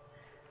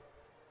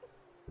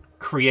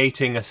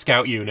creating a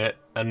scout unit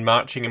and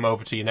marching him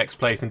over to your next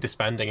place and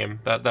disbanding him.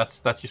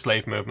 That's your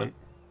slave movement.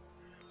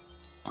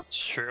 That's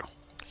true.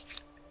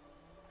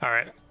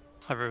 Alright,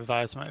 I've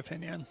revised my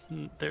opinion.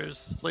 There's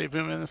slave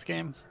movement in this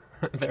game.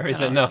 There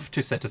is enough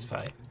to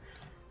satisfy.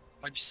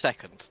 I'm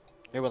second.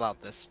 Me without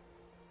this.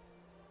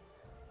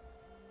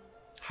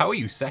 How are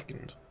you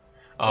second?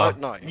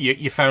 No.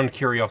 You found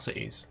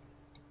curiosities.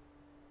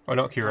 Or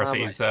not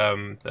curiosities,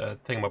 the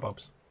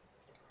thingamabobs.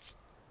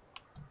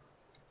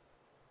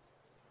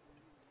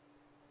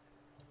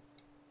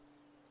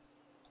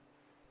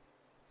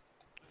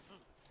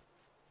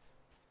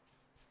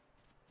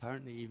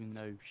 Apparently, even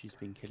though she's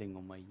been killing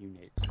all my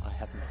units, I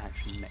haven't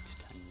actually met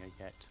Tanya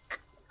yet.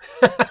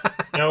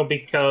 No,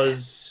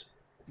 because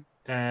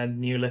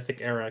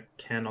Neolithic era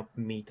cannot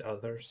meet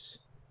others.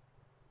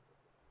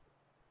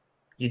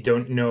 You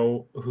don't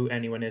know who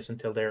anyone is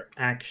until they're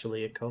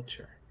actually a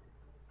culture.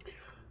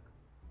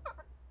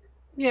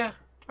 Yeah.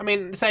 I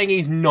mean, saying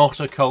he's not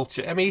a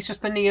culture. I mean, he's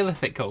just the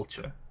Neolithic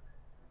culture.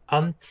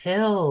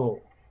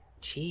 Until.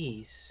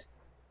 Jeez.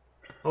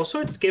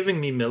 Also, it's giving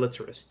me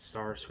militarist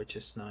stars, which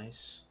is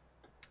nice.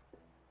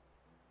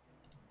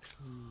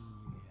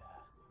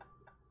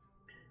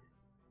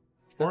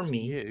 For That's me.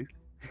 you.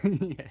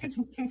 Yeah.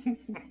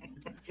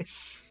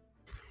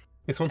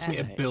 This wants me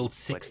to Hey, build what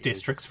 6 is-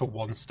 districts for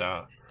 1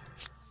 star.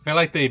 I feel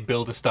like the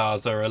builder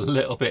stars are a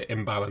little bit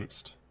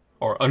imbalanced.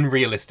 Or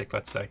unrealistic,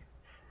 let's say.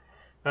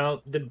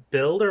 Well, the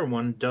builder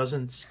one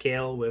doesn't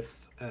scale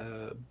with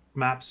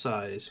map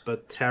size,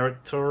 but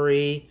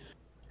territory,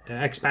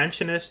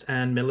 expansionist,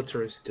 and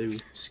militarist do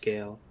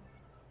scale.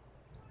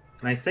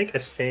 And I think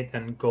estate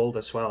and gold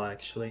as well,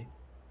 actually.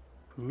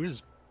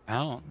 Who's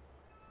bound?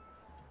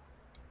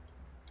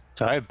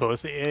 So I have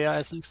both the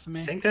AIs next to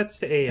me? I think that's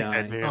the AI.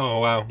 I do. Oh,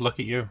 wow. Look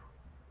at you.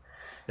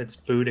 It's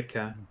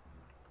Boudica.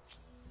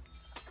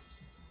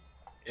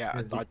 Yeah,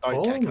 I The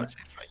don't care. bonus.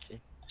 Guys. Thank you.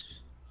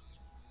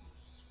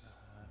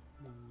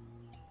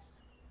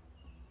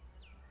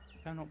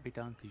 Cannot be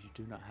done because you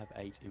do not have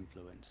 8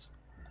 influence.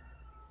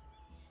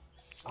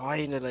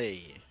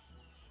 Finally.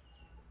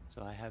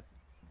 So I have.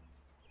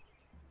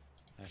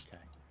 Okay.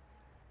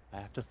 I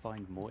have to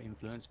find more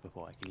influence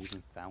before I can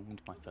even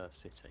found my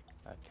first city.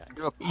 Okay.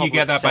 You're a You get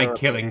public that by servant.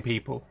 killing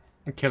people.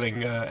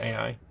 Killing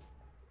AI.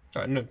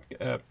 No,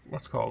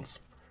 what's it called?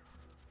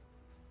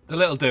 The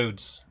little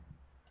dudes.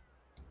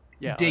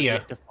 Yeah,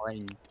 Deer.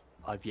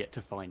 I've yet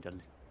to find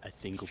a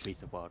single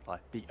piece of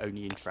wildlife. The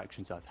only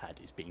interactions I've had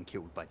is being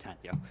killed by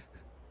Tanya.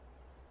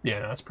 Yeah,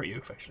 no, that's pretty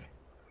oof, actually.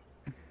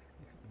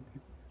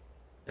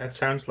 That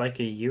sounds like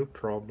a you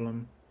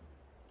problem.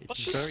 It's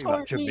she's very so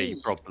much a me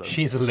mean. problem.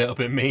 She's a little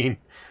bit mean.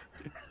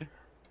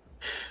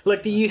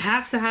 Look, you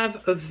have to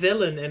have a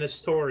villain in a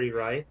story,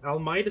 right? I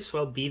might as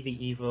well be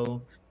the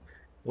evil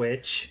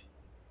witch.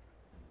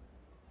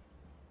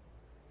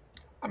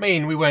 I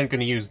mean, we weren't going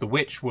to use the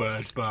witch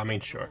word, but I mean,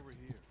 sure.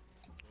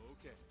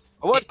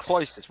 A word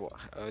close is what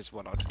I'd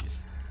use.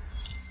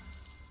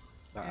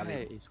 No, I Yeah, mean,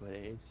 it is what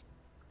it is.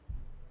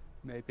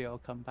 Maybe I'll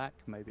come back.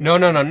 Maybe. No,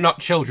 not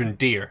children,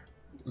 deer.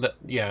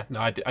 Yeah, no,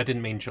 I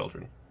didn't mean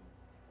children.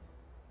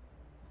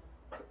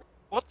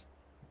 what?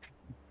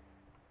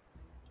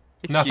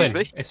 Excuse Nothing.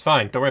 me. It's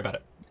fine. Don't worry about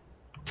it.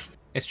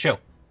 It's chill.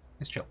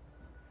 It's chill.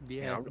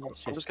 Yeah, I'm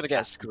it's just gonna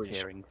get a chat screenshot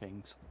hearing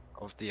things.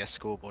 of the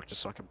scoreboard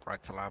just so I can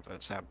brag to Lambert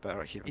and say I'm better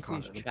at It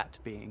Humankind is than you. chat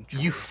being.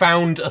 You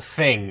found a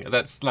thing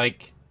that's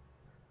like.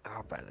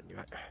 I'm better than you,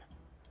 mate.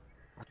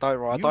 I You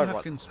don't have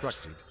write.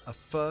 constructed a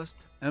first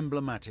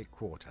emblematic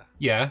quarter.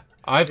 Yeah,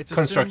 I've It's a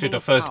constructed symbol a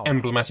of first power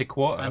emblematic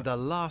quarter. and a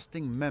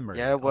lasting memory.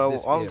 Yeah, of well,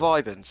 this I'm era.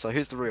 vibing, so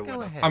who's the real Go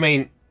winner? ahead. I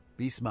mean,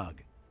 Be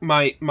smug.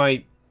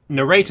 my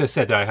narrator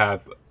said I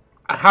have.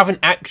 I haven't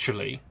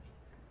actually.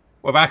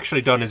 What I've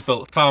actually done is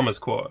built Farmer's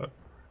Quarter.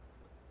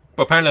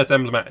 But apparently that's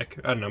emblematic.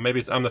 I don't know,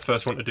 maybe I'm the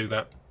first one to do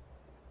that.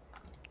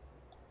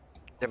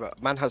 Yeah,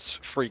 but man has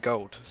 3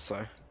 gold,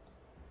 so.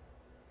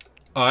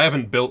 Oh, I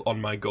haven't built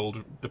on my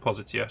gold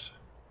deposits yet.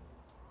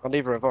 Well,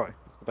 neither have I.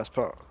 The best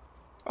part.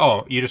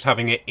 Oh, you're just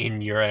having it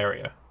in your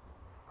area.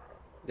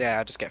 Yeah,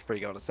 I just get 3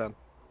 gold a turn.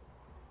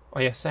 Oh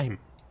yeah, same.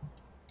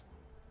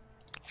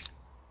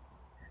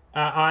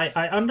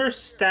 I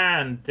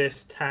understand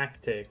this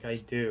tactic. I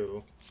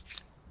do.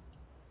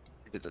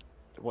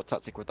 What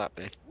tactic would that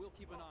be? We'll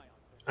keep an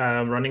eye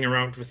on Running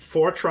around with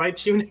 4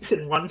 tribes units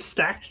in 1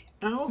 stack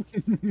now.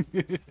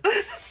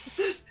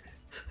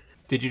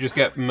 Did you just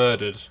get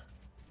murdered?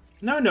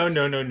 No.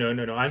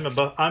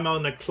 I'm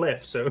on a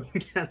cliff, so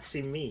you can't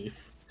see me.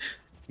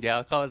 Yeah,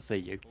 I can't see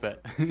you,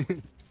 but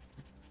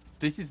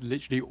this is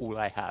literally all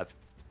I have.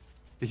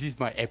 This is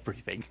my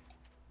everything.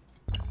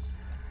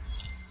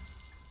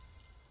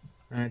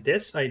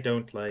 This I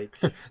don't like.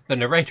 The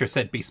narrator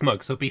said be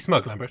smug, so be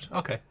smug, Lambert.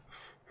 Okay.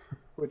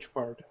 Which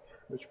part?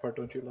 Which part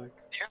don't you like?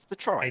 You have to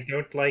try. I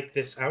don't like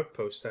this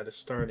outpost that is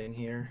starting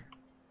here.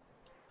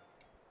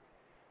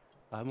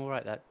 I'm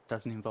alright, that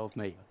doesn't involve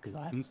me, because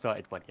I haven't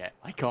started one yet.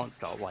 I can't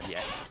start one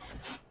yet.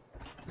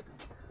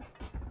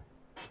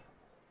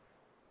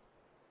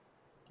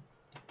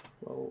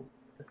 Well,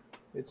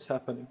 it's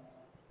happening.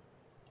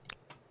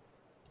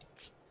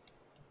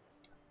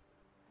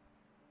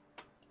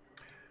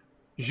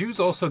 Zhu's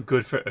also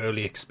good for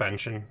early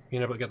expansion. You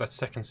know, but get that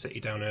second city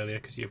down earlier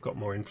because you've got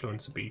more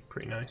influence. Would be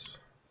pretty nice.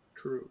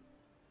 True.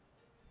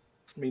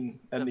 I mean,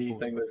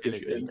 anything that gives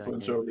you ability,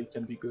 influence don't you? early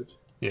can be good.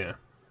 Yeah.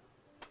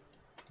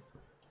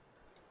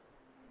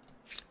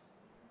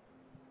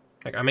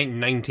 Like I make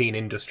 19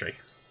 industry,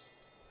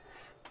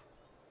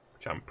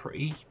 which I'm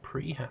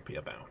pretty happy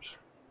about.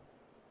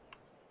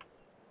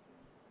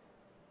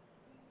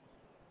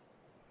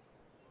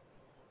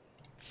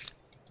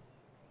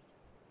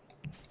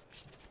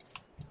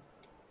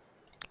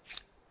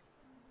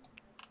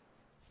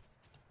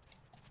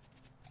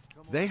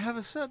 They have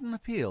a certain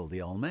appeal, the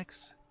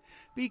Olmecs.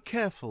 Be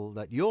careful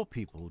that your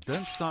people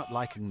don't start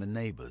liking the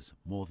neighbors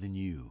more than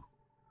you.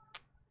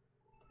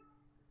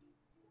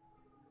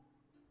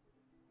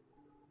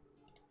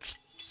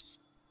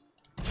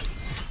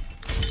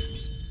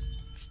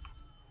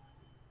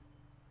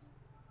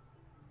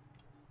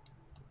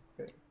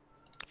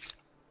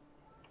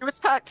 You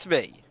attacked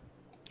me!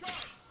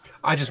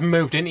 I just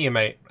moved into you,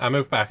 mate. I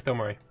moved back. Don't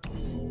worry.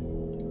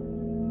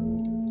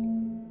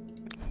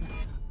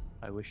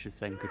 I wish the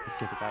same could be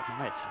said about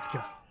my mates.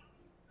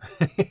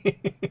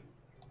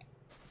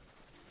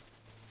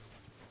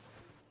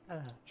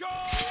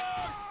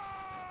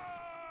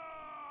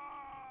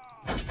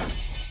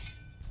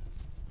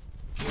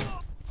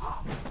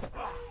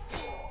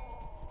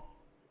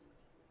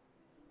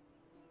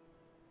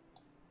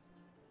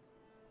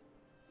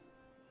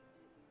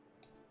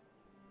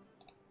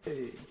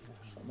 Hey,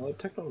 another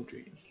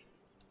technology.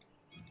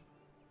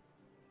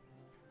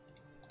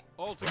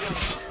 all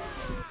together.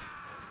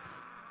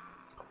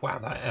 Wow,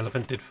 that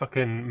elephant did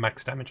fucking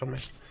max damage on me.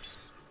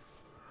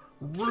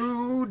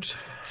 Rude.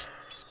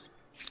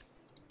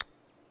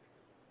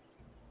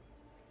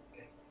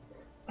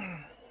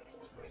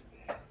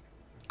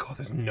 God,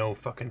 there's no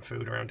fucking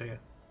food around here.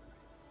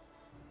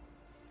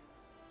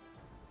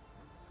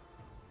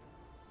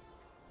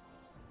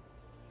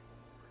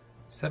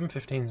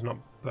 $7.15 is not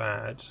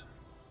bad.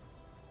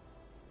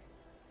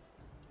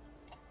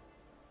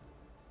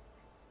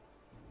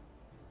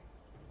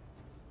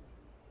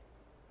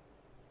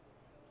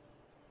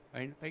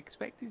 I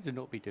expected to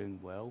not be doing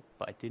well,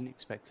 but I didn't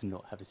expect to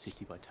not have a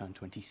city by turn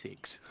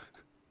 26.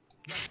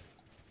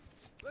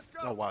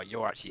 Oh wow,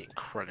 you're actually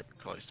incredibly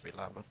close to me,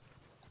 Lambert.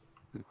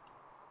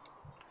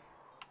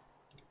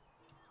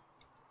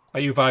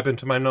 Are you vibing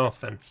to my north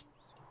then?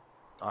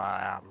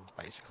 I am,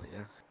 basically,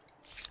 yeah.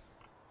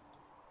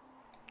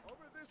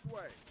 Over this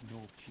way.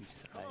 North, you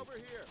say. Over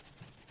here.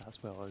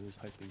 That's where I was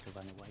hoping to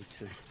run away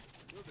to.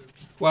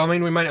 Well, I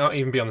mean, we might not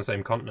even be on the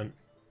same continent,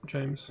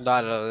 James.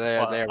 No,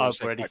 they're Well,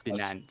 also I've already quite seen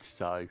close. ants,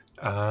 so...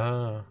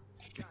 Ah.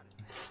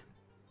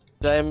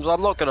 James,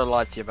 I'm not gonna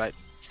lie to you, mate.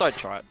 Don't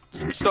try it.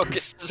 It's not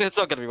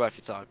gonna be worth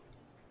your time.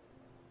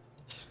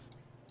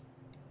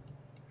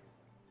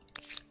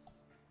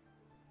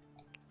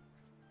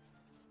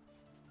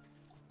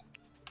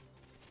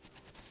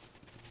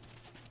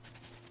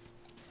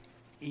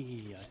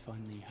 I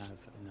finally have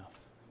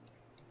enough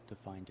to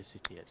find a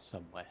city at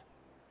somewhere.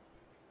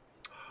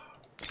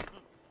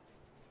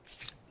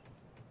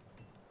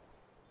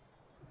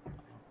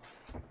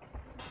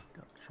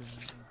 Production,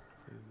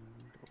 food,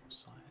 or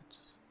science.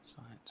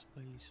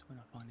 when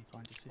I finally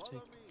find a city. Follow me.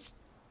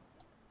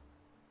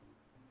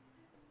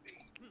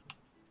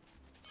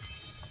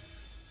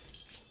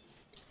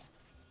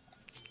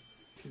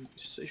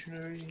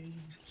 Stationary.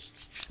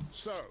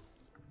 So,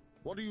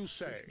 what do you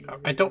say?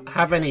 I don't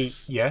have any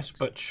Yes. yet,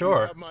 but You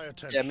sure. have my Yeah,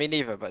 attention. me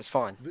neither, but it's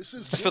fine. This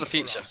is It's for good the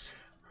future. us.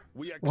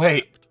 We accept.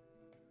 Wait.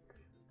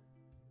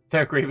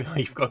 They're grieving.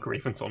 You've got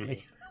grievance on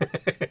me. I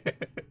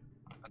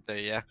do,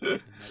 yeah.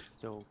 And it's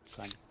still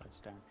kind of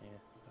close down here.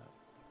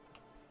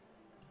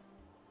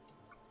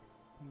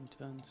 But...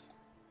 turns.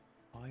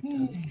 5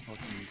 turns. What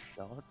do you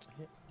start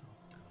it?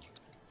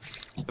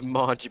 Oh,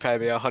 Demand you pay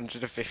me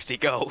 150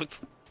 gold.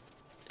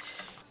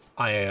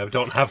 I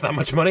don't have that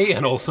much money,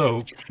 and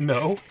also,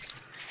 no.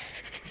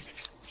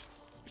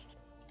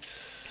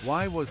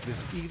 Why was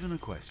this even a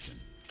question?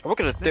 We're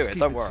gonna do Let's it, keep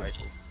don't worry.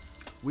 simple.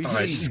 We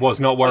I need was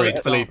not worried,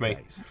 it's believe our me.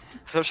 place.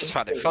 I just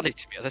found it funny,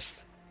 to be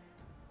honest.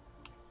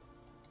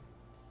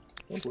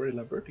 Don't worry,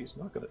 Lambert, he's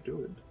not gonna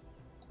do it.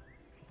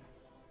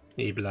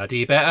 He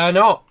bloody better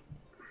not.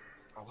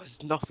 Oh,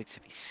 there's nothing to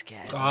be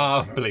scared of.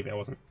 Ah, believe me, I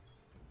wasn't.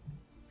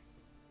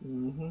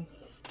 Mm-hmm. No,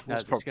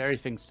 That's the prob- scary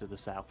thing's to the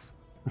south.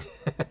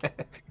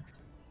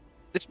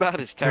 This man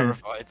is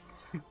terrified.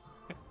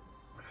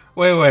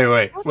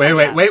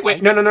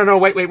 Wait. No,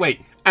 wait.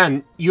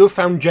 And you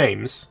found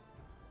James.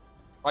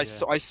 I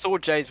saw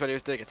James when he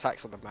was doing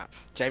attacks on the map.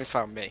 James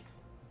found me.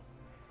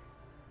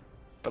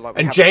 But like,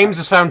 we And haven't James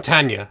had- has found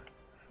Tanya.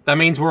 That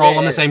means we're all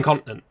on the same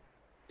continent.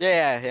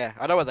 Yeah.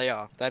 I know where they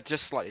are. They're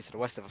just slightly to the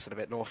west of us and a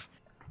bit north.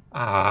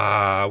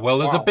 Ah, well,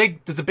 there's Wow.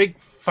 a big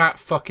fat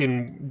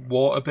fucking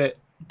water bit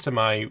to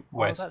my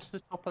west. Oh, that's the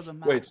top of the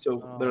map. Wait,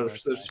 so Oh,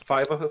 there's okay.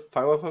 five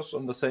of us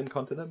on the same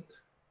continent?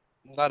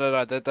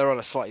 No. They're on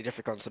a slightly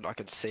different continent. I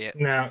can see it.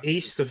 Now,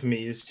 east of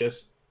me is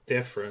just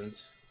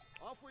different.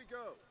 Off we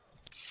go.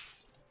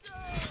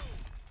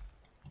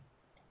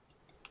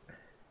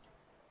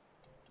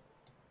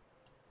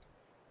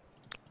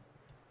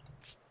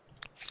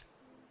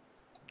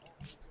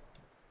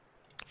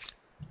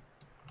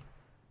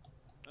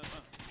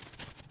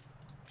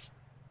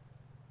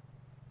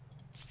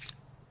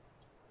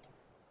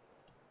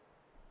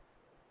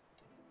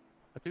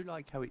 I do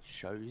like how it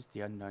shows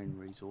the unknown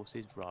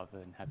resources rather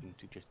than having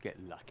to just get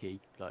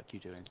lucky like you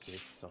do in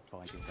Civ of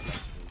finding the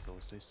best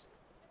resources.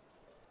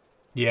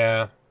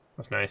 Yeah,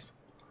 that's nice.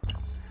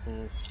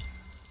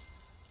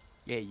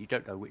 Yeah, you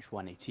don't know which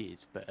one it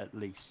is, but at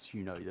least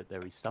you know that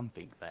there is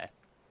something there.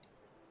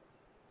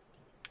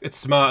 It's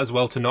smart as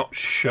well to not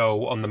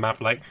show on the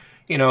map, like,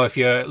 you know, if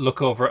you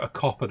look over at a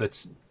copper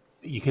that's,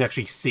 you can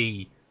actually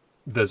see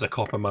there's a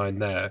copper mine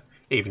there,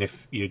 even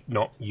if you're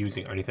not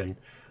using it or anything.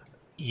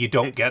 You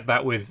don't get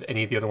that with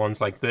any of the other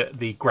ones, like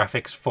the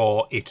graphics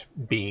for it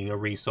being a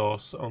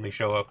resource only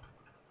show up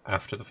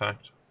after the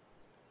fact,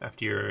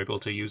 after you're able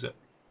to use it.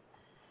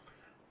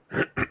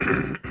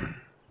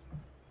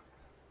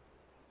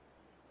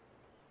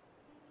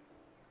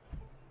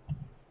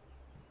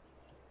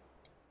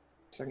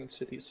 Second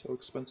city is so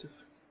expensive.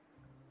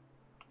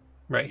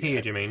 Right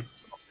here, do you mean?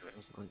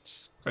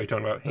 Are you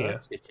talking about here?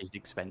 It is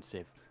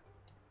expensive.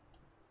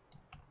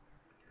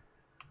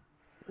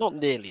 Not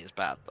nearly as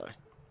bad though.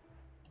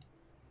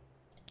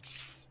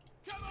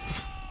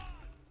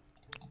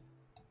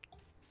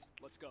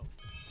 Let's go.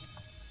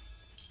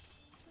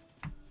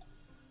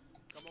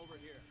 Come over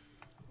here.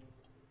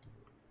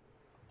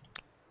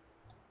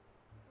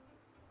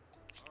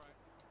 All right.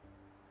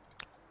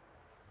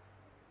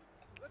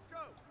 Let's go.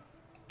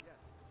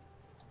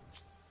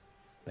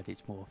 But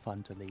it's more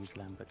fun to leave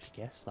Lambert to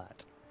guess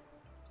that.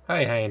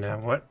 Hey, now,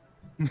 what?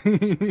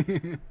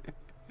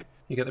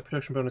 You get the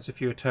production bonus if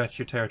you attach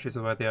your territories,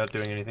 otherwise they aren't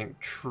doing anything.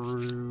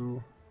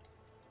 True.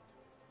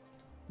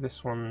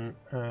 This one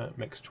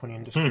makes 20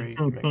 industry.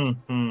 Oh,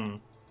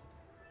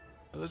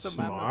 there's a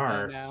mammoth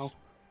there Smart. now.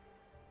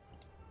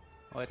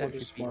 Oh, I'd That actually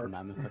is beat a smart.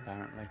 mammoth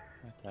apparently.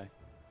 Okay.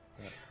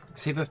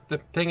 See, the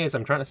thing is,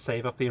 I'm trying to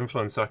save up the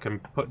influence so I can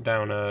put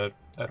down a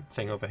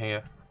thing over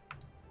here.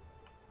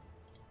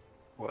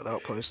 What, an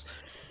outpost?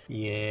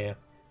 Yeah.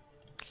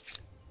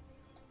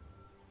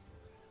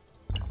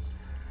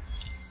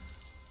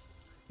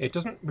 It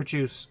doesn't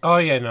reduce... Oh,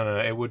 yeah, no,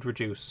 it would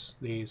reduce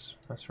these.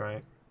 That's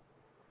right.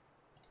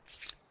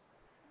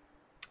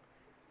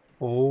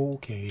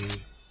 Okay.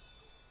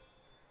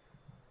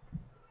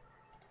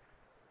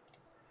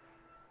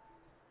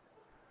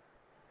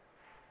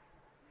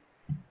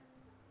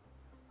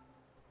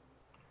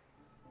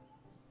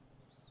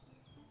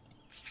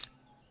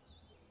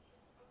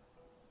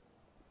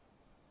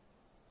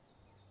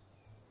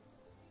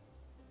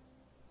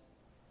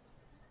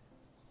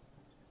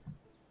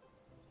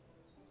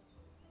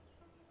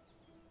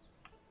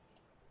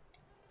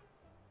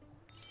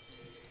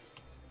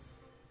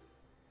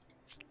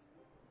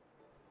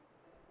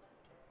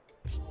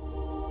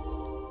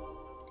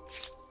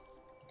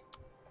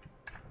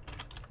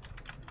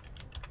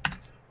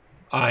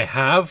 I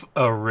have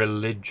a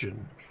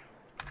religion.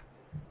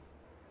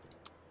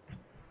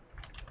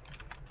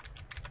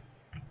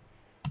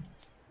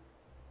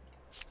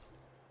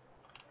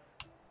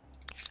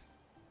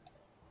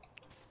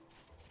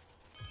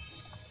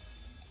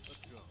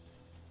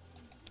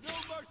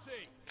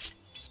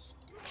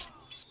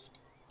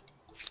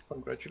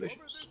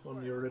 Congratulations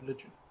on your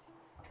religion.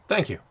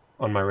 Thank you.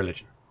 On my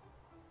religion.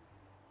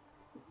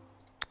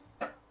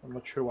 I'm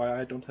not sure why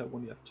I don't have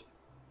one yet.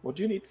 What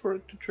do you need for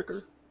it to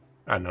trigger?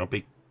 I don't know,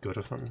 be good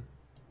or something.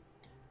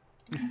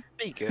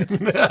 Be good.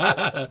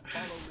 Follow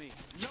me.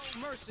 No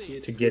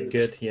mercy. To get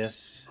good,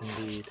 yes,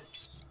 indeed.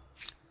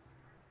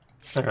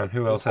 Hang on,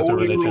 who else has a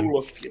Only religion? rule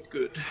of get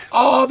good.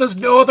 Oh, there's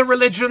no other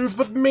religions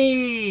but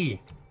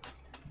me!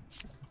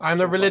 I'm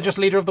the religious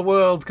leader of the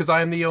world because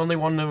I am the only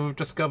one who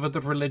discovered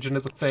that religion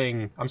is a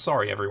thing. I'm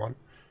sorry, everyone.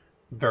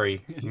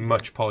 Very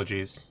much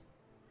apologies.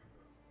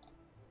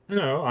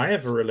 No, I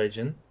have a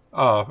religion.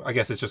 Oh, I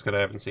guess it's just because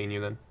I haven't seen you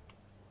then.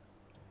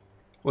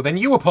 Well, then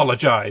you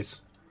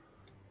apologize.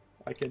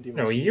 I can't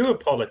even. No, see you it.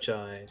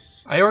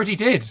 apologize. I already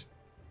did.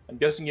 I'm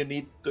guessing you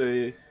need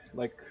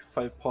like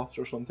 5 pots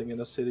or something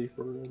in a city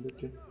for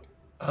religion.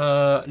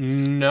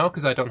 No,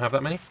 because I don't have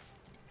that many.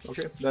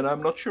 Okay, then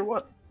I'm not sure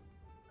what.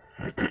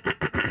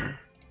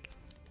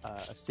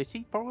 A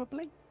city,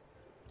 probably?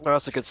 No,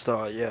 that's a good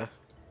start, yeah.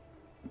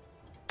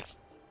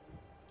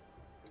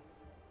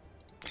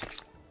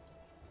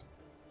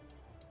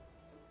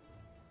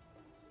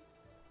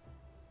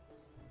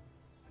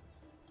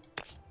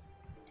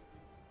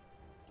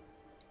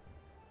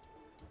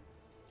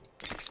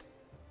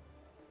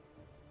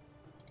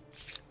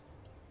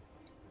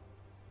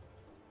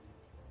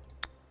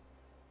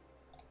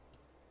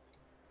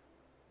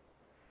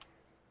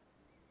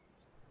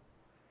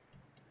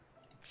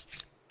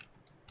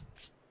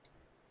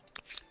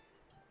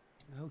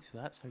 Oh, so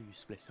that's how you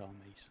split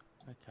armies.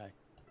 Okay.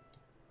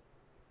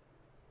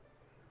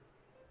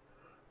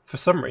 For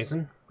some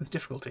reason, with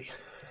difficulty.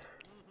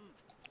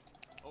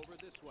 Over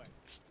this way.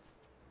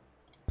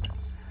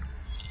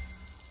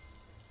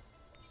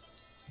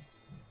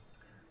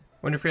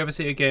 Wonder if we ever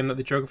see a game that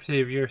the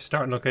geography of your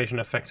starting location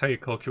affects how your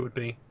culture would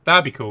be.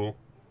 That'd be cool.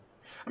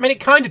 I mean, it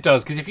kind of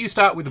does, because if you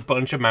start with a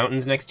bunch of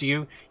mountains next to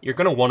you, you're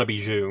going to want to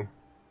be Zhu.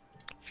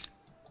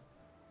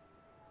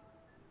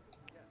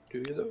 Do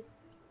you though?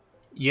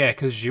 Yeah,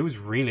 because Zhu is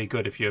really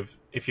good if you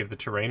have the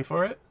terrain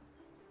for it.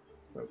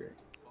 Okay.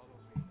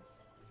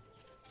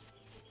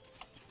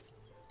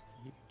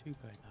 You two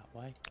go that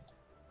way.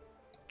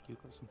 You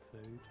got some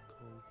food,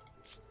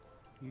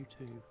 cool. You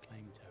two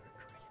claim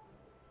territory.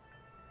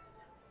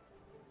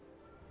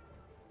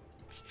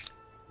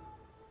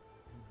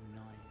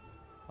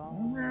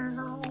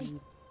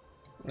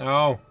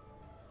 No.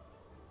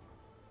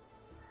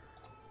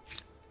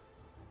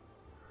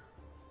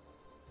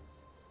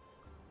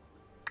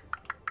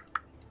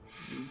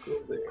 You go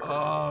there.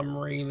 I'm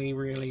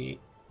really...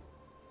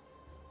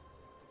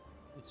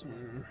 This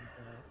one,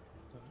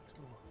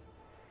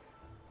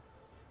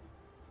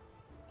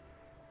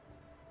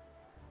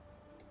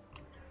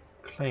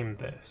 Claim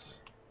this.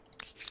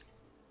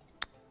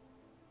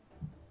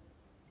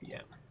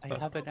 Yeah. I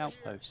have an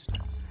outpost.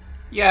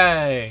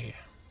 Yay!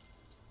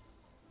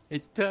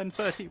 It's turn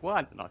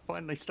 31 and I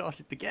finally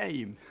started the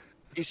game.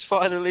 He's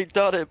finally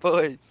done it,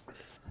 boys.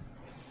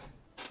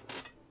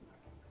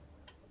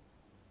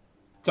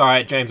 It's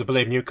alright, James, I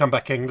believe in you. Come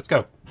back, King. Let's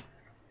go.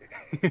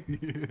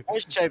 Why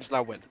does James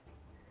now win?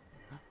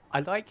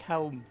 I like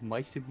how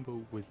my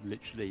symbol was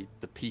literally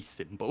the peace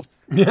symbol.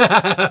 Oh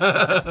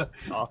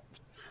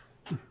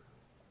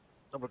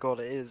my god,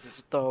 it is. It's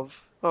a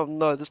dove. Oh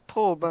no, this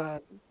poor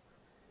man.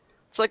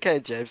 It's okay,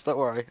 James. Don't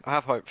worry. I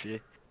have hope for you.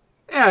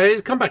 Yeah,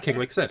 it's come back, King,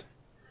 like I said.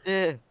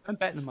 Yeah. I'm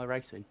better than my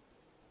racing.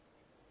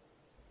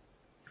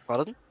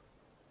 Pardon?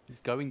 It's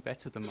going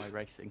better than my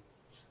racing.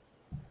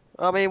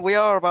 I mean, we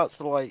are about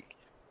to, like,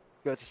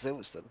 go to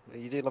Silverstone.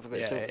 You do love a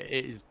bit of Yeah, Silverstone.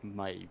 it is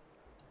my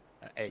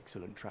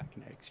excellent track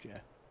next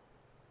year.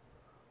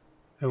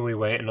 Who are we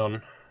waiting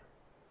on?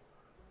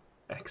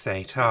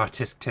 X8. Ah,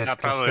 tisk tisk. Let's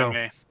Probably go.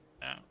 me.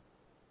 Yeah.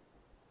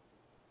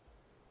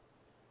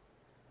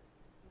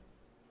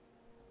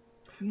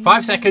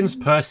 Five seconds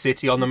per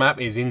city on the map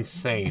is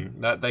insane.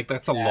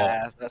 That's a lot.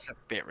 Yeah, that's a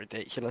bit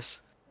ridiculous.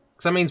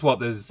 Because that means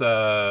what? There's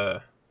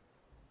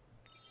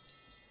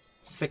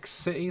 6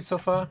 cities so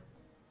far?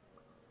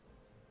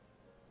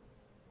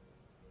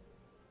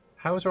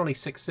 How is there only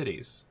 6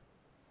 cities?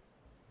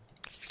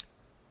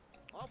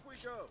 Off we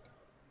go.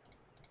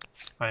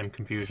 I am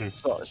confusion.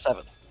 Sorry,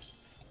 7.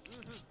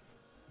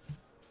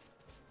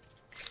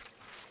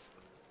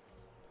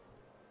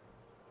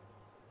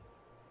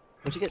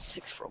 Where'd you get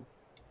 6 from?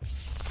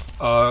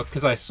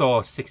 Because I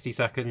saw 60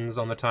 seconds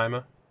on the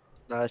timer.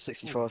 No,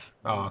 65.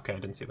 Oh, okay, I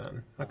didn't see that.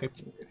 Okay.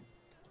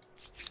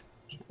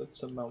 So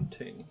that's a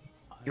mountain.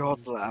 You're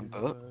the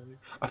Lambert.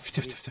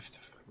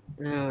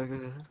 Yeah,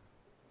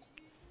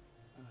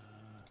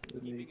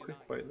 Let me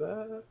quick by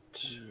that.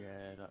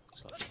 Yeah,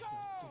 that's like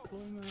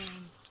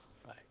deployment.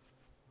 Right.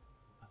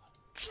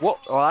 What?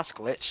 Oh, that's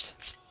glitched.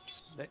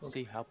 Let's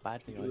see how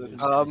badly I lose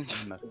now.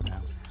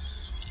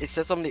 It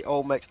says I'm the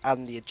Olmecs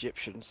and the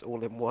Egyptians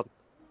all in one.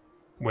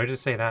 Where does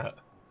it say that?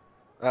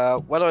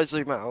 When I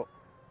zoom out,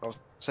 I'll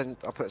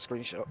put a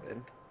screenshot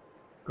in.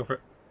 Go for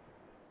it.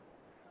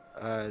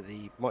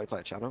 The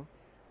multiplayer channel.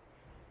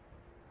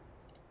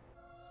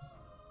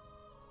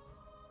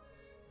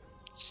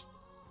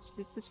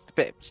 It's just a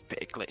bit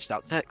glitched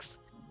out text.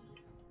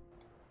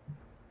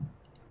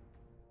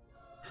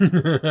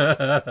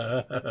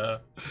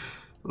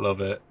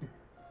 Love it.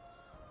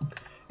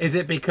 Is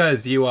it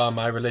because you are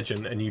my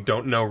religion and you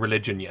don't know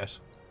religion yet?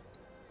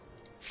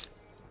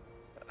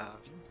 I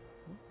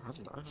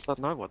don't know. I don't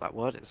know what that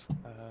word is.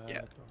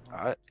 Yeah.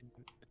 Alright.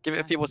 Give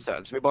it a few more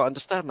turns. We might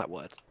understand that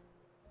word.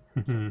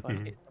 If I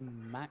hit the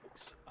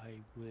max, I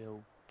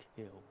will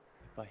kill.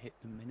 If I hit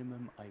the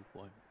minimum, I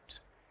won't.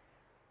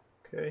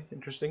 Okay,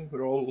 interesting. We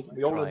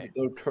all ended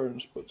their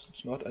turns, but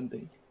it's not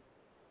ending.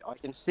 I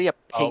can see a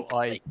pink. Oh,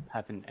 I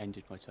haven't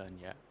ended my turn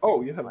yet.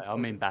 Oh, you haven't.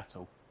 I'm in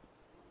battle.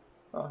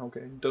 Oh,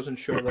 okay. It doesn't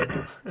show that.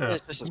 Yeah,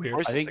 weird.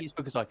 I think it's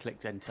because I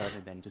clicked end turn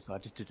and then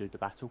decided to do the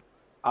battle.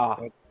 Ah.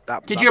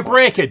 Did you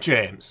break it,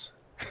 James?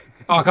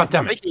 Oh, god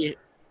damn it.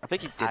 I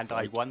think he did. And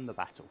I won the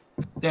battle.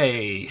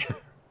 Hey.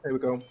 There we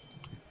go.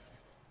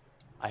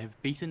 I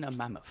have beaten a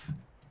mammoth.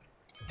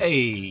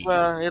 Hey.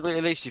 Well, at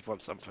least you've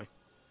won something.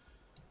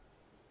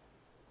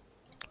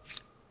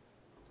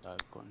 So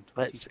I've gotten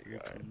Let's 24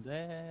 go. from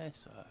there,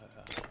 so I've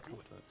got 4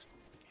 works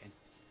again.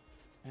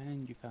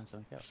 And you found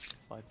something else.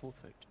 5 more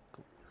food.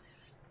 Cool.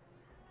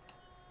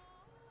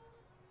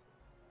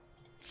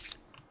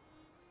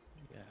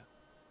 Yeah.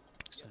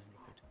 So you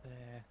go to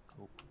there.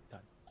 Cool. Done.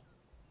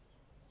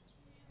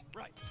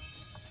 Right.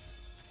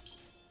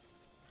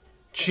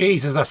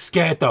 Jesus, that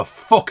scared the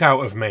fuck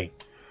out of me.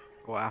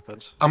 What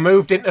happened? I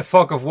moved into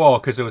Fog of War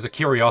because there was a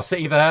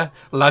curiosity there,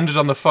 landed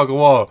on the Fog of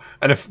War,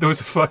 and there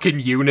was a fucking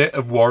unit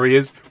of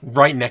warriors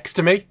right next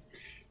to me.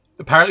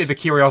 Apparently the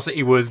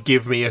curiosity was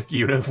give me a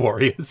unit of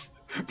warriors.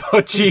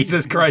 But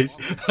Jesus Christ,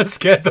 that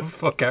scared the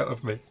fuck out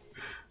of me.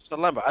 So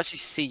Lambert, I actually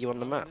see you on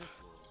the map.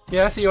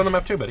 Yeah, I see you on the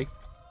map too, buddy.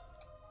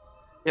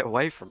 Get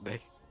away from me.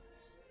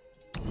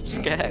 I'm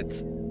scared.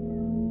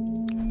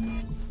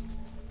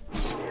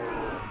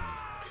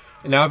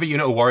 And now I have a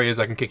unit of warriors,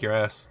 I can kick your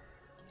ass.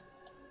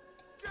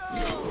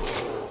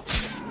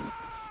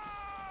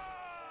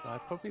 I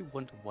probably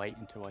want to wait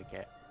until I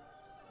get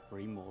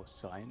 3 more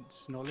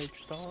science knowledge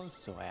stars,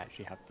 so I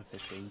actually have the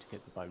 15 to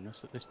get the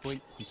bonus at this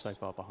point. I'm so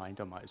far behind,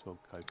 I might as well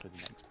go for the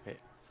next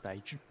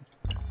stage.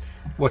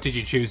 What did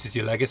you choose as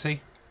your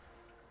legacy?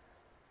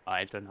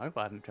 I don't know,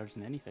 but I haven't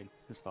chosen anything,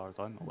 as far as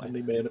I'm aware. And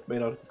he may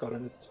not have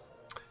gotten it.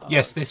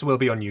 Yes, this will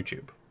be on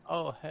YouTube.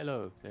 Oh,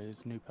 hello,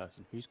 there's a new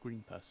person. Who's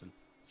green person?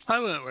 I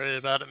wouldn't worry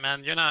about it,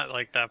 man. You're not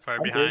like that far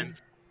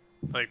behind.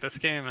 Like this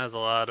game has a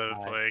lot of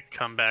like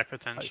comeback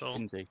potential.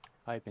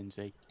 Hi,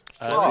 Binsey.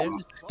 Oh. There's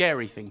a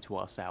scary thing to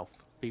our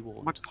south. Be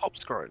warned. My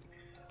pop's grown.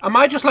 Am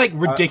I just like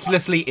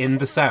ridiculously in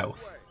the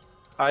south?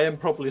 I am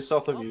probably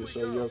south of you,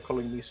 so you're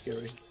calling me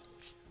scary.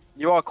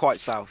 You are quite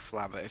south,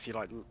 Lambert, if you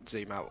like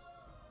zoom out.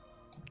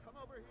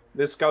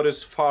 This scout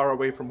is far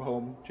away from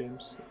home,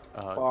 James.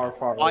 Far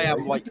away. I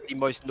am like the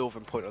most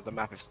northern point of the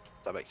map, if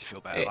that makes you feel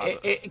better.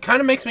 Lambert. It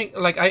kind of makes me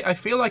like I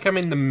feel like I'm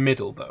in the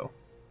middle though.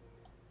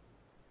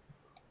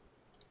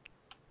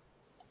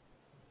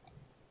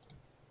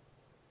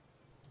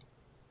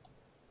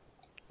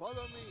 Follow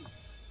me.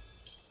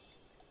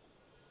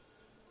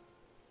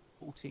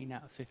 14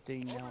 out of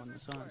 15 now on the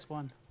science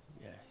one.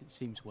 Yeah, it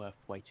seems worth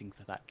waiting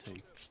for that to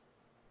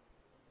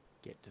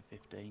get to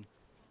 15.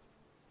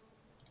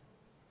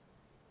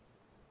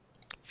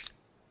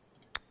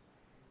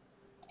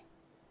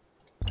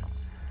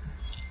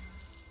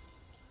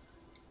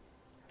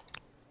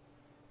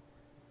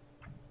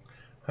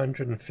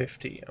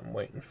 $150 I'm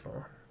waiting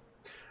for.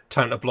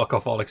 Time to block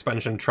off all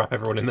expansion, trap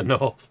everyone in the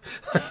north.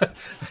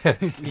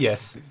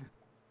 Yes.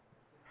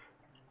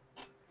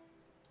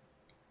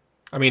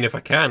 I mean, if I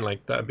can,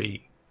 like, that'd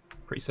be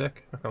pretty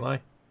sick, not gonna lie.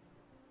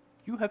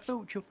 You have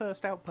built your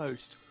first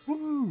outpost.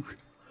 Woo!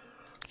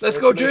 Let's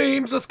go,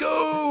 James! Let's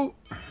go!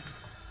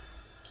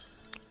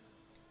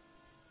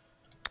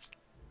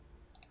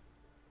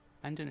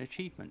 And an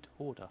achievement,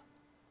 Hoarder.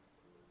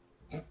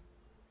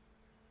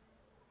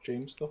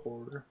 James the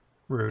Hoarder.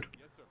 Rude.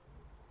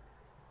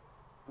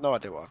 No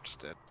idea what I've just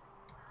did.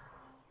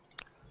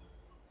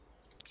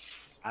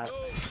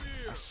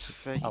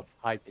 Oh,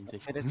 hi, Binsey.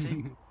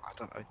 Infinity? I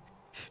don't know.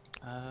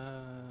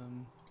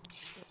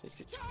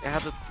 It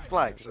had a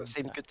flag, so it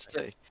seemed good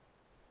to do.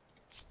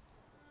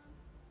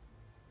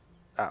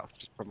 Oh,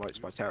 just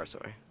promotes my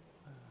territory.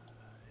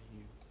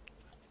 You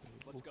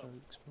will go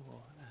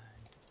explore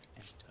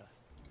and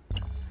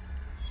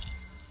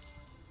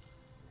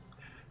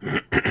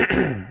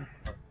enter.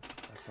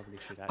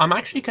 I'm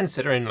actually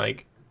considering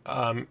like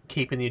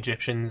keeping the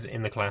Egyptians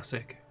in the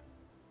classic.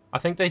 I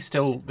think they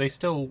still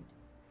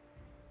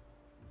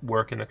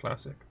work in the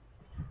classic.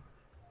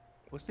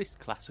 What's this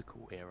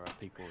classical era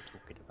people are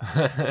talking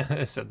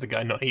about? Said the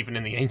guy not even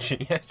in the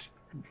ancient yet.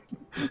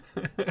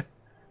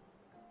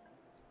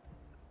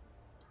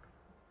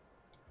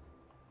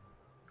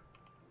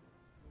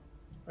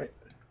 Right.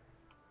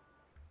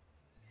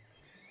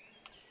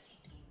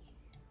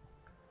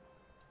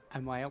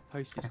 And my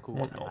outpost is called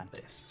Want all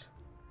Atlantis. this.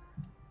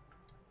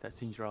 That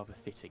seems rather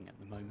fitting at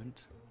the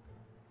moment.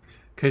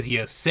 Because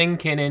you're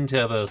sinking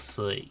into the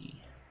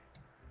sea.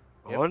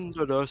 Yep.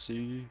 Under the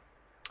sea.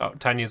 Oh,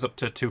 Tanya's up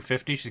to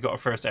 250. She's got her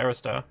first error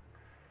star.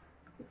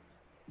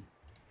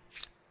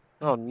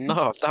 Oh no,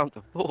 I'm down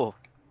to 4.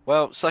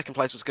 Well, second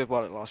place was good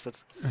while it lasted.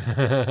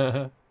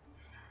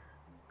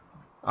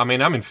 I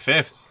mean, I'm in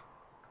 5th.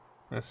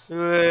 Yes.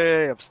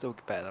 Hey, I'm still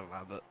better than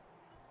Lambert.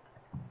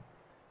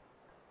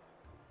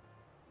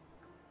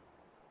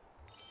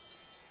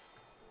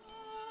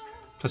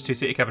 +2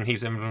 city Kevin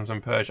Heaves influence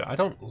on Persia. I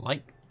don't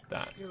like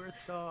that.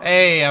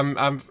 Hey,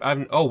 I'm.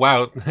 Oh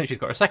wow, she's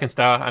got her 2nd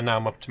star, and now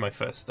I'm up to my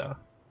 1st star.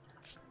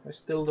 I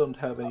still don't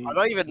have a. I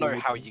don't even know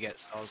how you get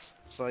stars,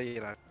 so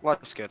you know,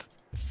 life's good.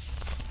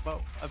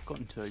 Well, I've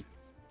gotten 2.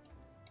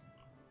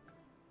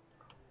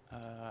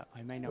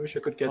 I may not. I wish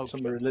I could get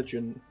some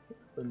religion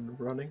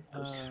running.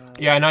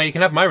 Yeah, no, you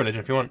can have my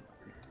religion if you want.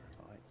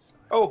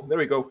 Oh, there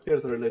we go.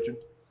 Here's the religion.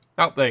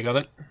 Oh, there you go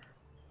then.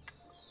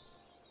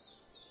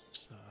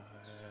 So,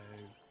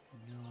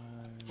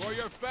 no. For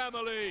your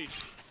family.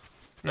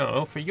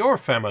 No, for your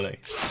family.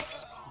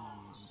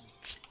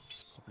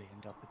 Probably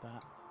end up with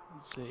that.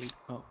 Let's see.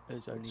 Oh,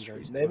 there's only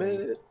those. Name 3.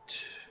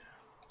 it.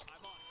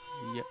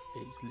 Yep,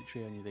 it's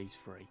literally only these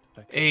 3.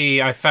 Okay.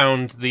 Hey, I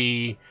found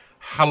the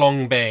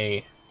Halong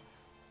Bay.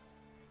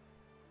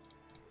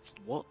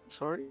 What?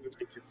 Sorry?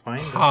 Did you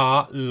find it?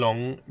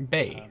 Halong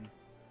Bay.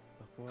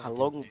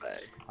 Halong Bay.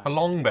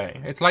 Halong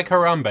Bay. It's like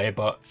Harambe,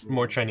 but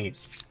more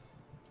Chinese.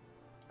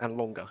 And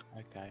longer.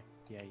 Okay.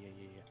 Yeah. I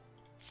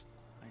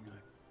know.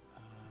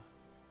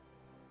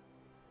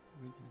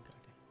 We're gonna go to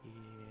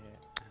here,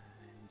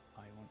 and I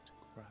want to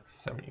grab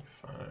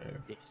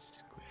 75.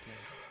 this quickly.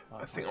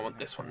 I think I want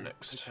this one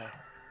next. Okay.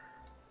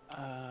 I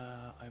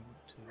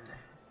want to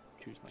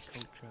choose my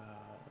culture,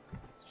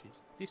 which is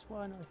this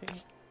one, I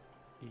think.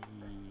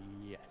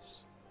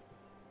 Yes.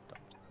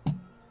 Done.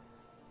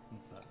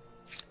 Confirm.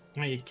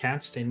 Well, you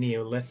can't stay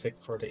Neolithic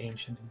for the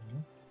ancient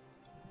anymore.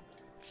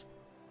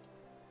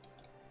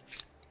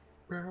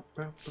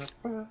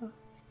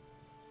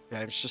 Yeah,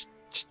 it's just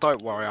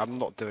don't worry, I'm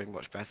not doing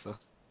much better.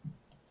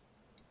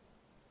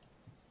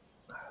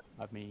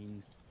 I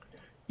mean,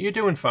 You're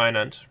doing fine,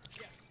 Ant.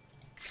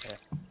 yeah.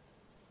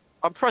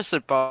 I'm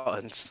pressing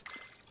buttons.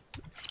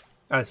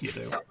 As you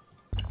do.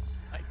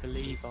 I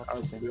believe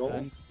after this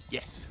turn,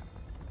 yes.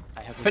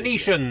 I have a video.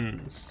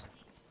 Phoenicians!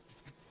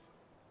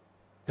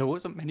 There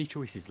wasn't many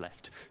choices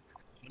left.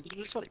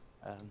 It's funny.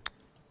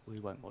 We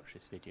won't watch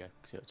this video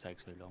because it'll take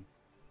so long.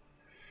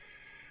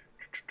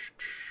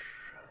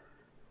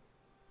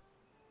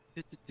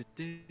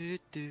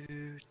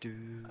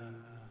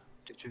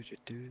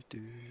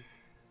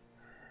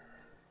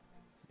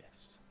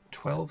 Yes.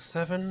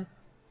 12-7?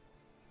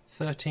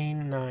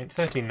 13-9.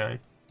 13-9.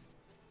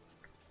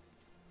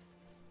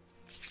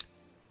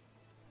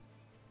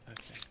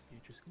 Okay,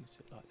 you're just gonna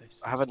sit like this.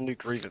 I have a new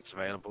grievance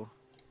available.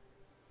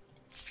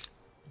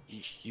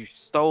 You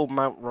stole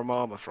Mount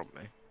Ramama from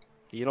me.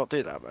 Can you not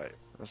do that, mate?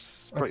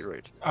 That's pretty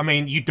rude. I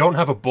mean, you don't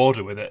have a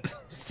border with it,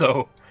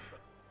 so...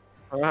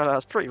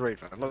 That's pretty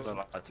rude, man. I'm not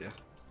gonna lie to you.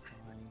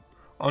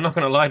 I'm not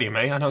gonna lie to you,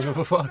 mate. I don't give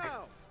a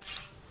fuck.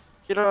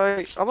 You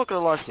know, I'm not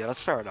gonna lie to you.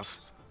 That's fair enough.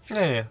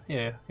 Yeah.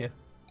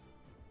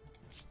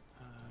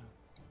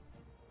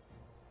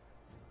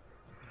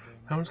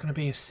 That one's gonna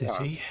be a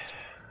city.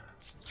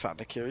 It's out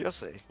of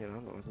curiosity. You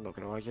know, I'm not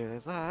gonna argue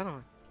with that,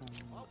 am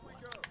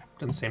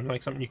Doesn't seem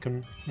like something you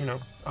can,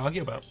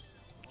 argue about.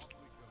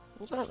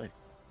 I? Exactly.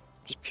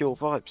 Just pure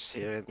vibes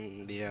here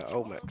in the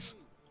Olmecs.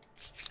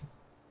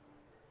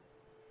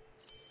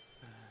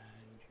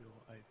 And you're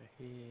over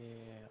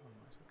here. I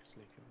might as well just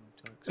leave you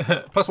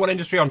on the +1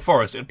 industry on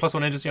forest,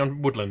 +1 industry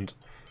on woodland.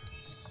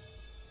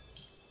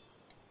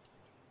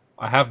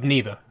 I have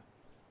neither.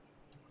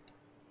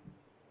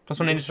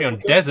 +1 industry on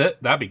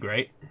desert, that'd be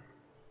great.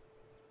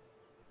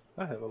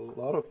 I have a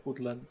lot of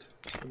woodland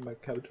in my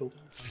capital.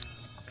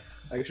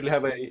 I actually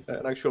have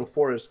an actual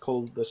forest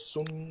called the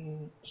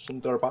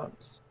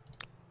Sundarbans.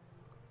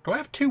 Do I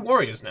have 2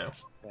 warriors now?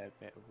 Fair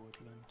bit of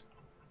woodland.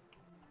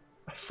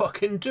 I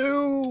fucking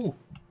do!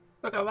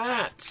 Look at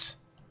that!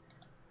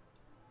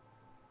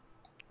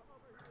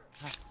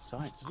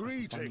 Science.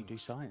 Greetings. You do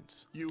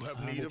science. You have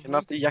need You of can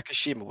have the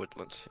Yakushima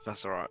woodland, if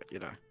that's alright, you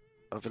know.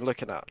 I've been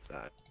looking at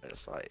that.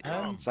 It's like...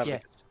 sadly-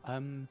 Yes.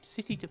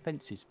 City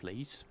defences,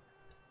 please.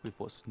 With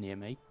what's near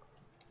me.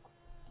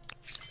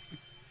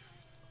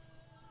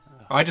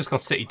 I just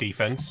got city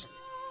defense.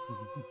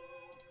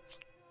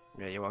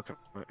 Yeah, you're welcome.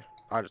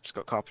 I just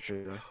got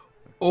carpentry though.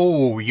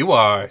 Oh, you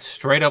are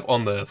straight up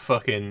on the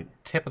fucking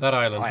tip of that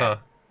island, I huh?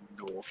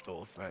 am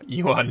north, mate.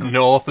 You are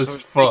north as So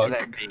much fuck. bigger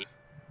than me.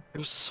 It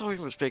was so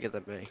much bigger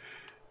than me.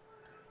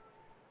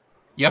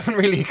 You haven't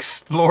really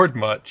explored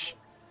much.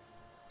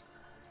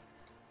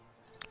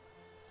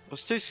 I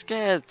was too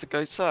scared to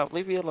go south.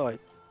 Leave me alone.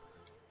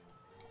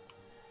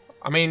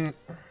 I mean...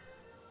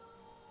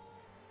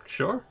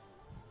 Sure.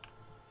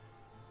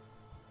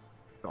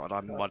 God,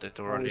 I'm mudded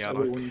already, Always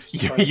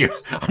aren't I?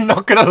 everyone's I'm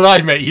not gonna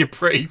lie, mate, you're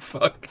pretty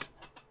fucked.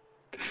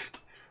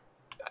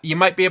 You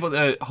might be able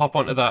to hop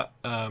onto that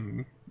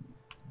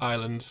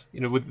island,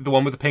 with the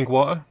one with the pink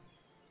water,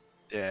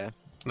 Yeah.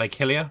 like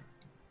Hylia.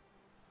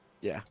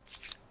 Yeah.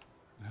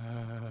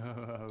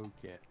 Oh,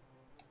 yeah.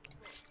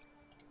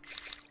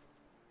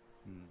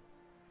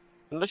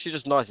 Unless you're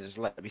just nice and just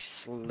let me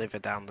sliver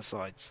down the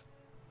sides.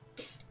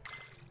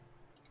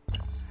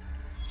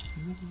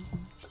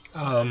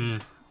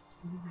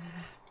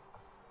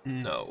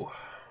 No.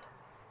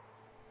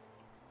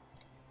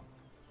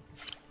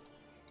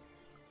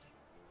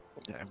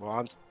 Yeah, well,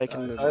 I'm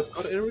taking the I've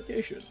got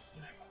irrigation.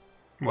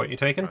 What you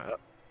taking? Right,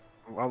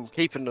 I'm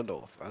keeping the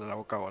north, and then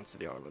I'll go onto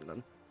the island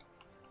then.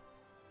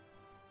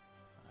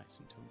 Nice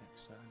until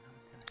next turn.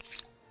 Okay.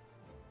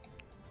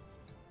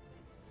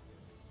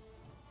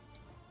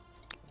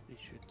 Probably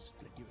should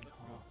split you in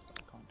half, but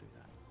I can't do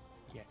that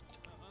yet.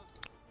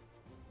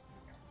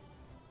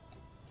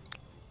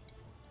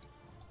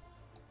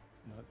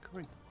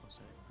 Mercury, was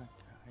it?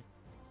 Okay.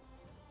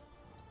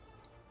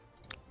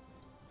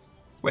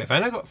 Wait, have I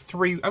now got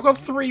 3? I've got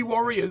 3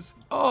 warriors.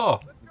 Oh,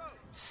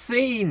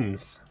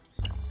 scenes.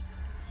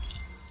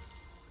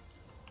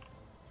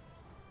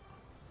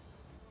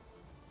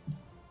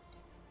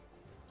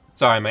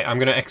 Sorry, mate. I'm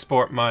gonna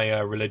export my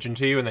religion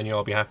to you, and then you'll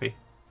all be happy.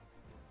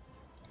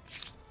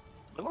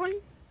 Am I?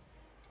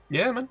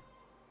 Yeah, man.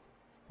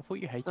 I thought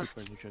you hated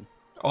religion.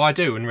 Oh, I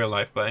do in real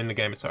life, but in the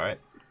game it's alright.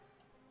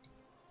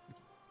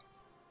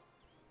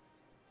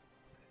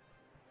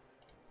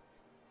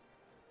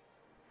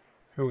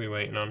 Who are we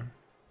waiting on?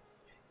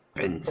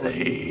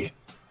 Benzie!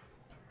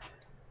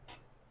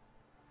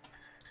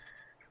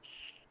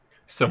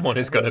 Someone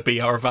is going to be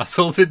our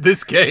vassals in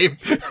this game.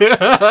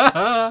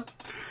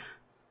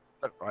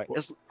 Right,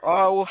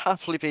 I will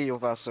happily be your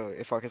vassal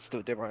if I can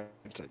still do my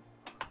own thing.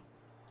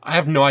 I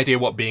have no idea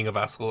what being a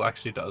vassal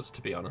actually does,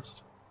 to be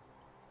honest.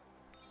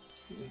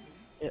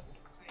 Yeah.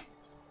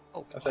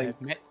 Oh, I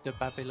have met the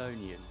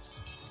Babylonians.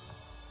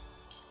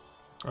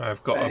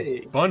 I've got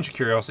a bunch of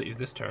curiosities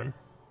this turn.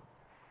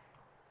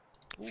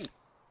 Ooh,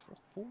 for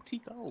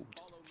 40 gold.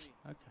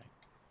 Okay.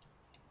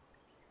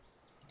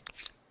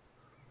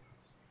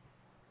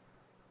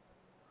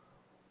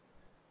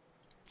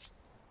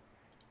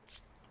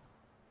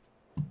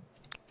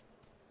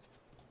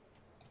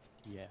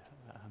 Yeah.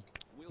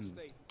 We'll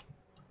stay.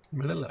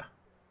 Melilla.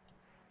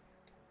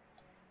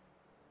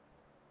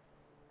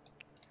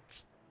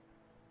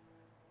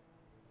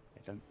 I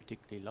don't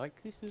particularly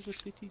like this as a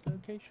city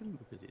location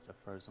because it's a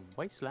frozen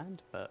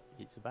wasteland, but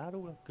it's about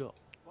all I've got.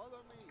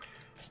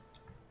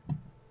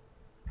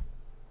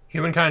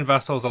 Humankind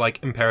vassals are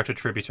like imperator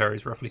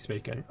tributaries, roughly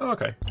speaking. Oh,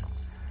 okay.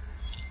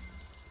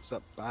 Is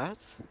that bad?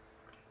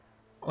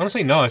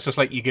 Honestly, no. It's just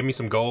like you give me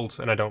some gold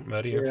and I don't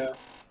murder you. Yeah.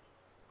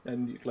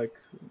 And your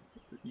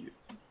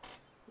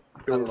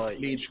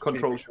liege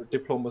controls your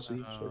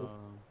diplomacy, sort of.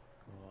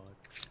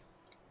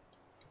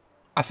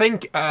 I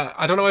think,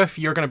 I don't know if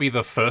you're going to be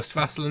the first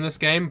vassal in this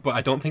game, but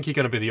I don't think you're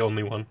going to be the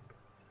only one.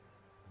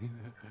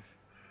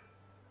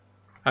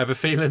 I have a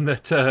feeling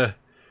that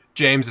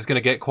James is going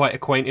to get quite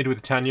acquainted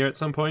with Tanya at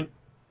some point.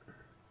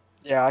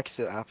 Yeah, I can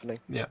see that happening.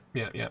 Yep.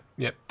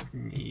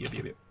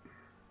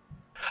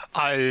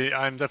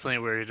 I'm definitely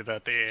worried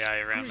about the AI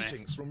around me.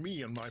 Greetings from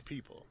me and my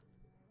people.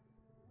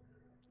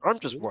 I'm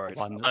just worried.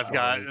 I've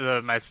got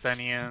the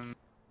Mycenaean,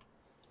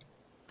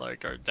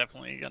 like, are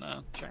definitely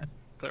gonna try and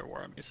declare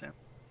war on me soon.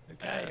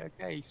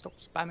 Okay, stop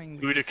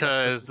spamming.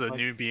 Boudica is the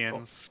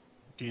Nubians.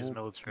 Use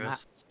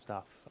militarists.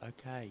 Stuff.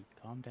 Okay,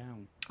 calm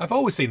down. I've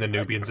always seen the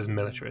Nubians as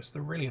militarists.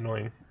 They're really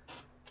annoying.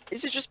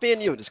 Is it just me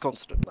and you in this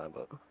continent,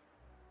 Lambert?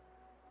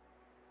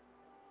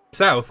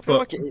 South, but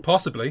like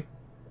possibly.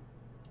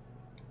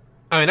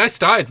 I mean, I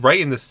started right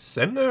in the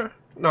center.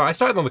 No, I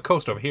started on the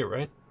coast over here,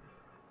 right?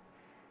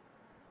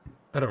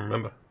 I don't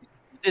remember.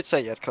 You did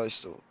say you had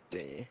coastal,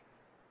 didn't you?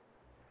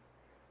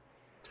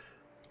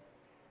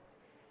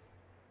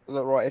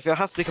 Look, right, if you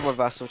have to become a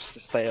vassal just to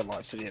stay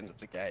alive to the end of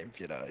the game,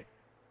 you know.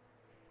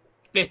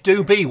 It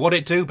do be what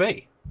it do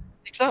be.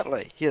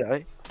 Exactly, you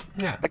know.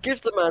 Yeah. I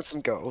give the man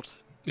some gold.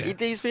 Yeah. He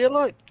leaves me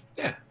alone.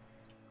 Yeah.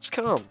 It's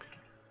calm.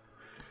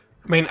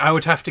 I mean, I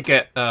would have to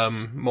get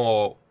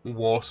more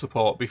war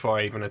support before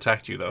I even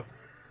attacked you, though.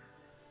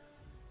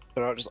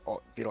 But I'll just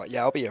be like,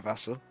 yeah, I'll be your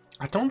vassal.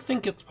 I don't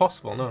think it's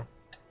possible, no.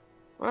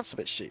 Well, that's a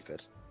bit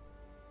stupid.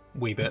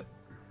 Wee bit.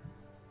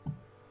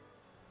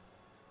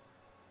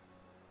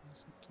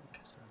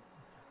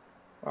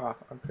 Ah,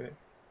 okay.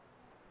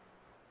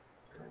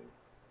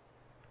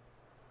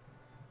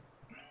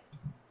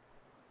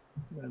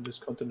 Man, this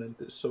continent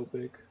is so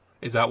big.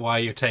 Is that why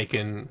you're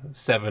taking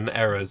 7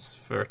 errors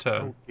for a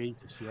turn? Oh,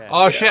 Jesus, yeah.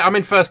 Oh, shit, I'm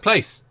in first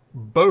place.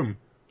 Boom.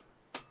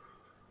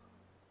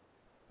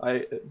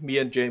 Me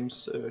and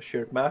James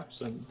shared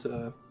maps,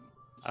 and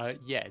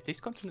yeah, this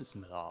continent's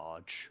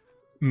large.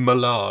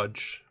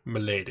 Large,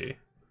 milady.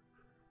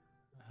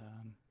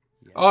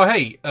 Yeah. Oh,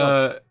 hey,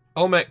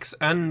 Olmex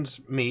and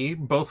me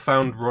both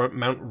found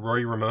Mount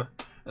Roraima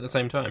at the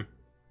same time.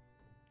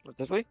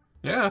 Did we?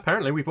 Yeah,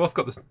 apparently we both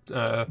got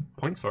the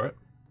points for it.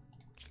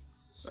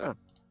 Oh.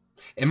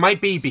 It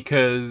might be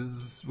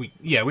because we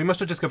must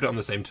have discovered it on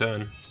the same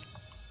turn.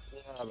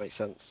 Yeah, that makes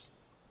sense.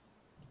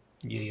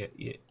 Yeah.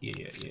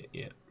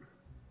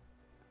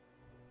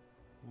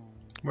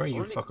 Where are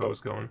you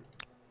fuckos going?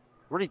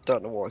 Really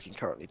don't know what I can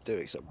currently do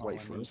except Oh,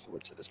 wait I for need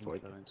influence at this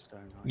point. influence,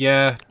 don't I?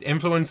 Yeah,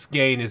 influence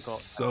gain is Got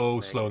so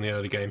that slow in the thing.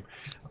 early game.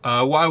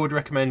 What I would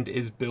recommend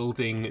is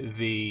building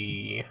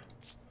the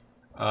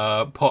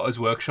Potter's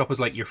Workshop as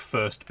like your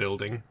first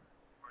building.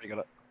 Already got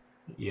it.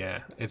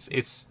 Yeah, it's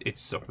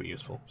super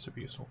useful, super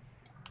useful.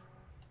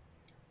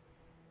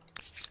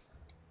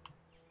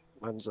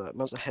 Man's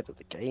ahead of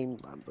the game,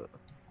 Lambert.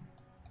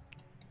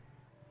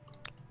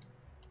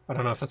 I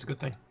don't know if that's a good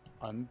thing.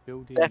 I'm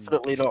building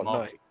Definitely not, no.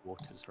 Arctic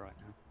waters right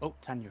now. Oh,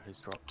 Tanya has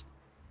dropped.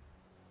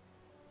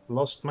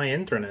 Lost my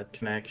internet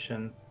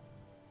connection.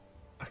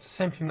 That's the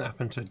same thing that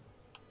happened to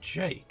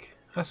Jake.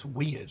 That's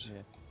weird.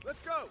 Yeah.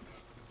 Let's go.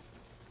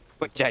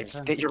 Quick,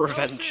 James, get your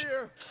revenge.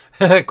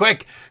 Here.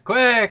 Quick,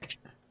 quick!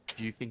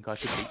 Do you think I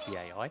could beat the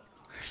AI?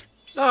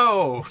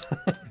 No!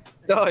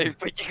 No,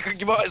 but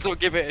you might as well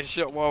give it a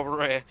shot while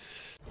we're here.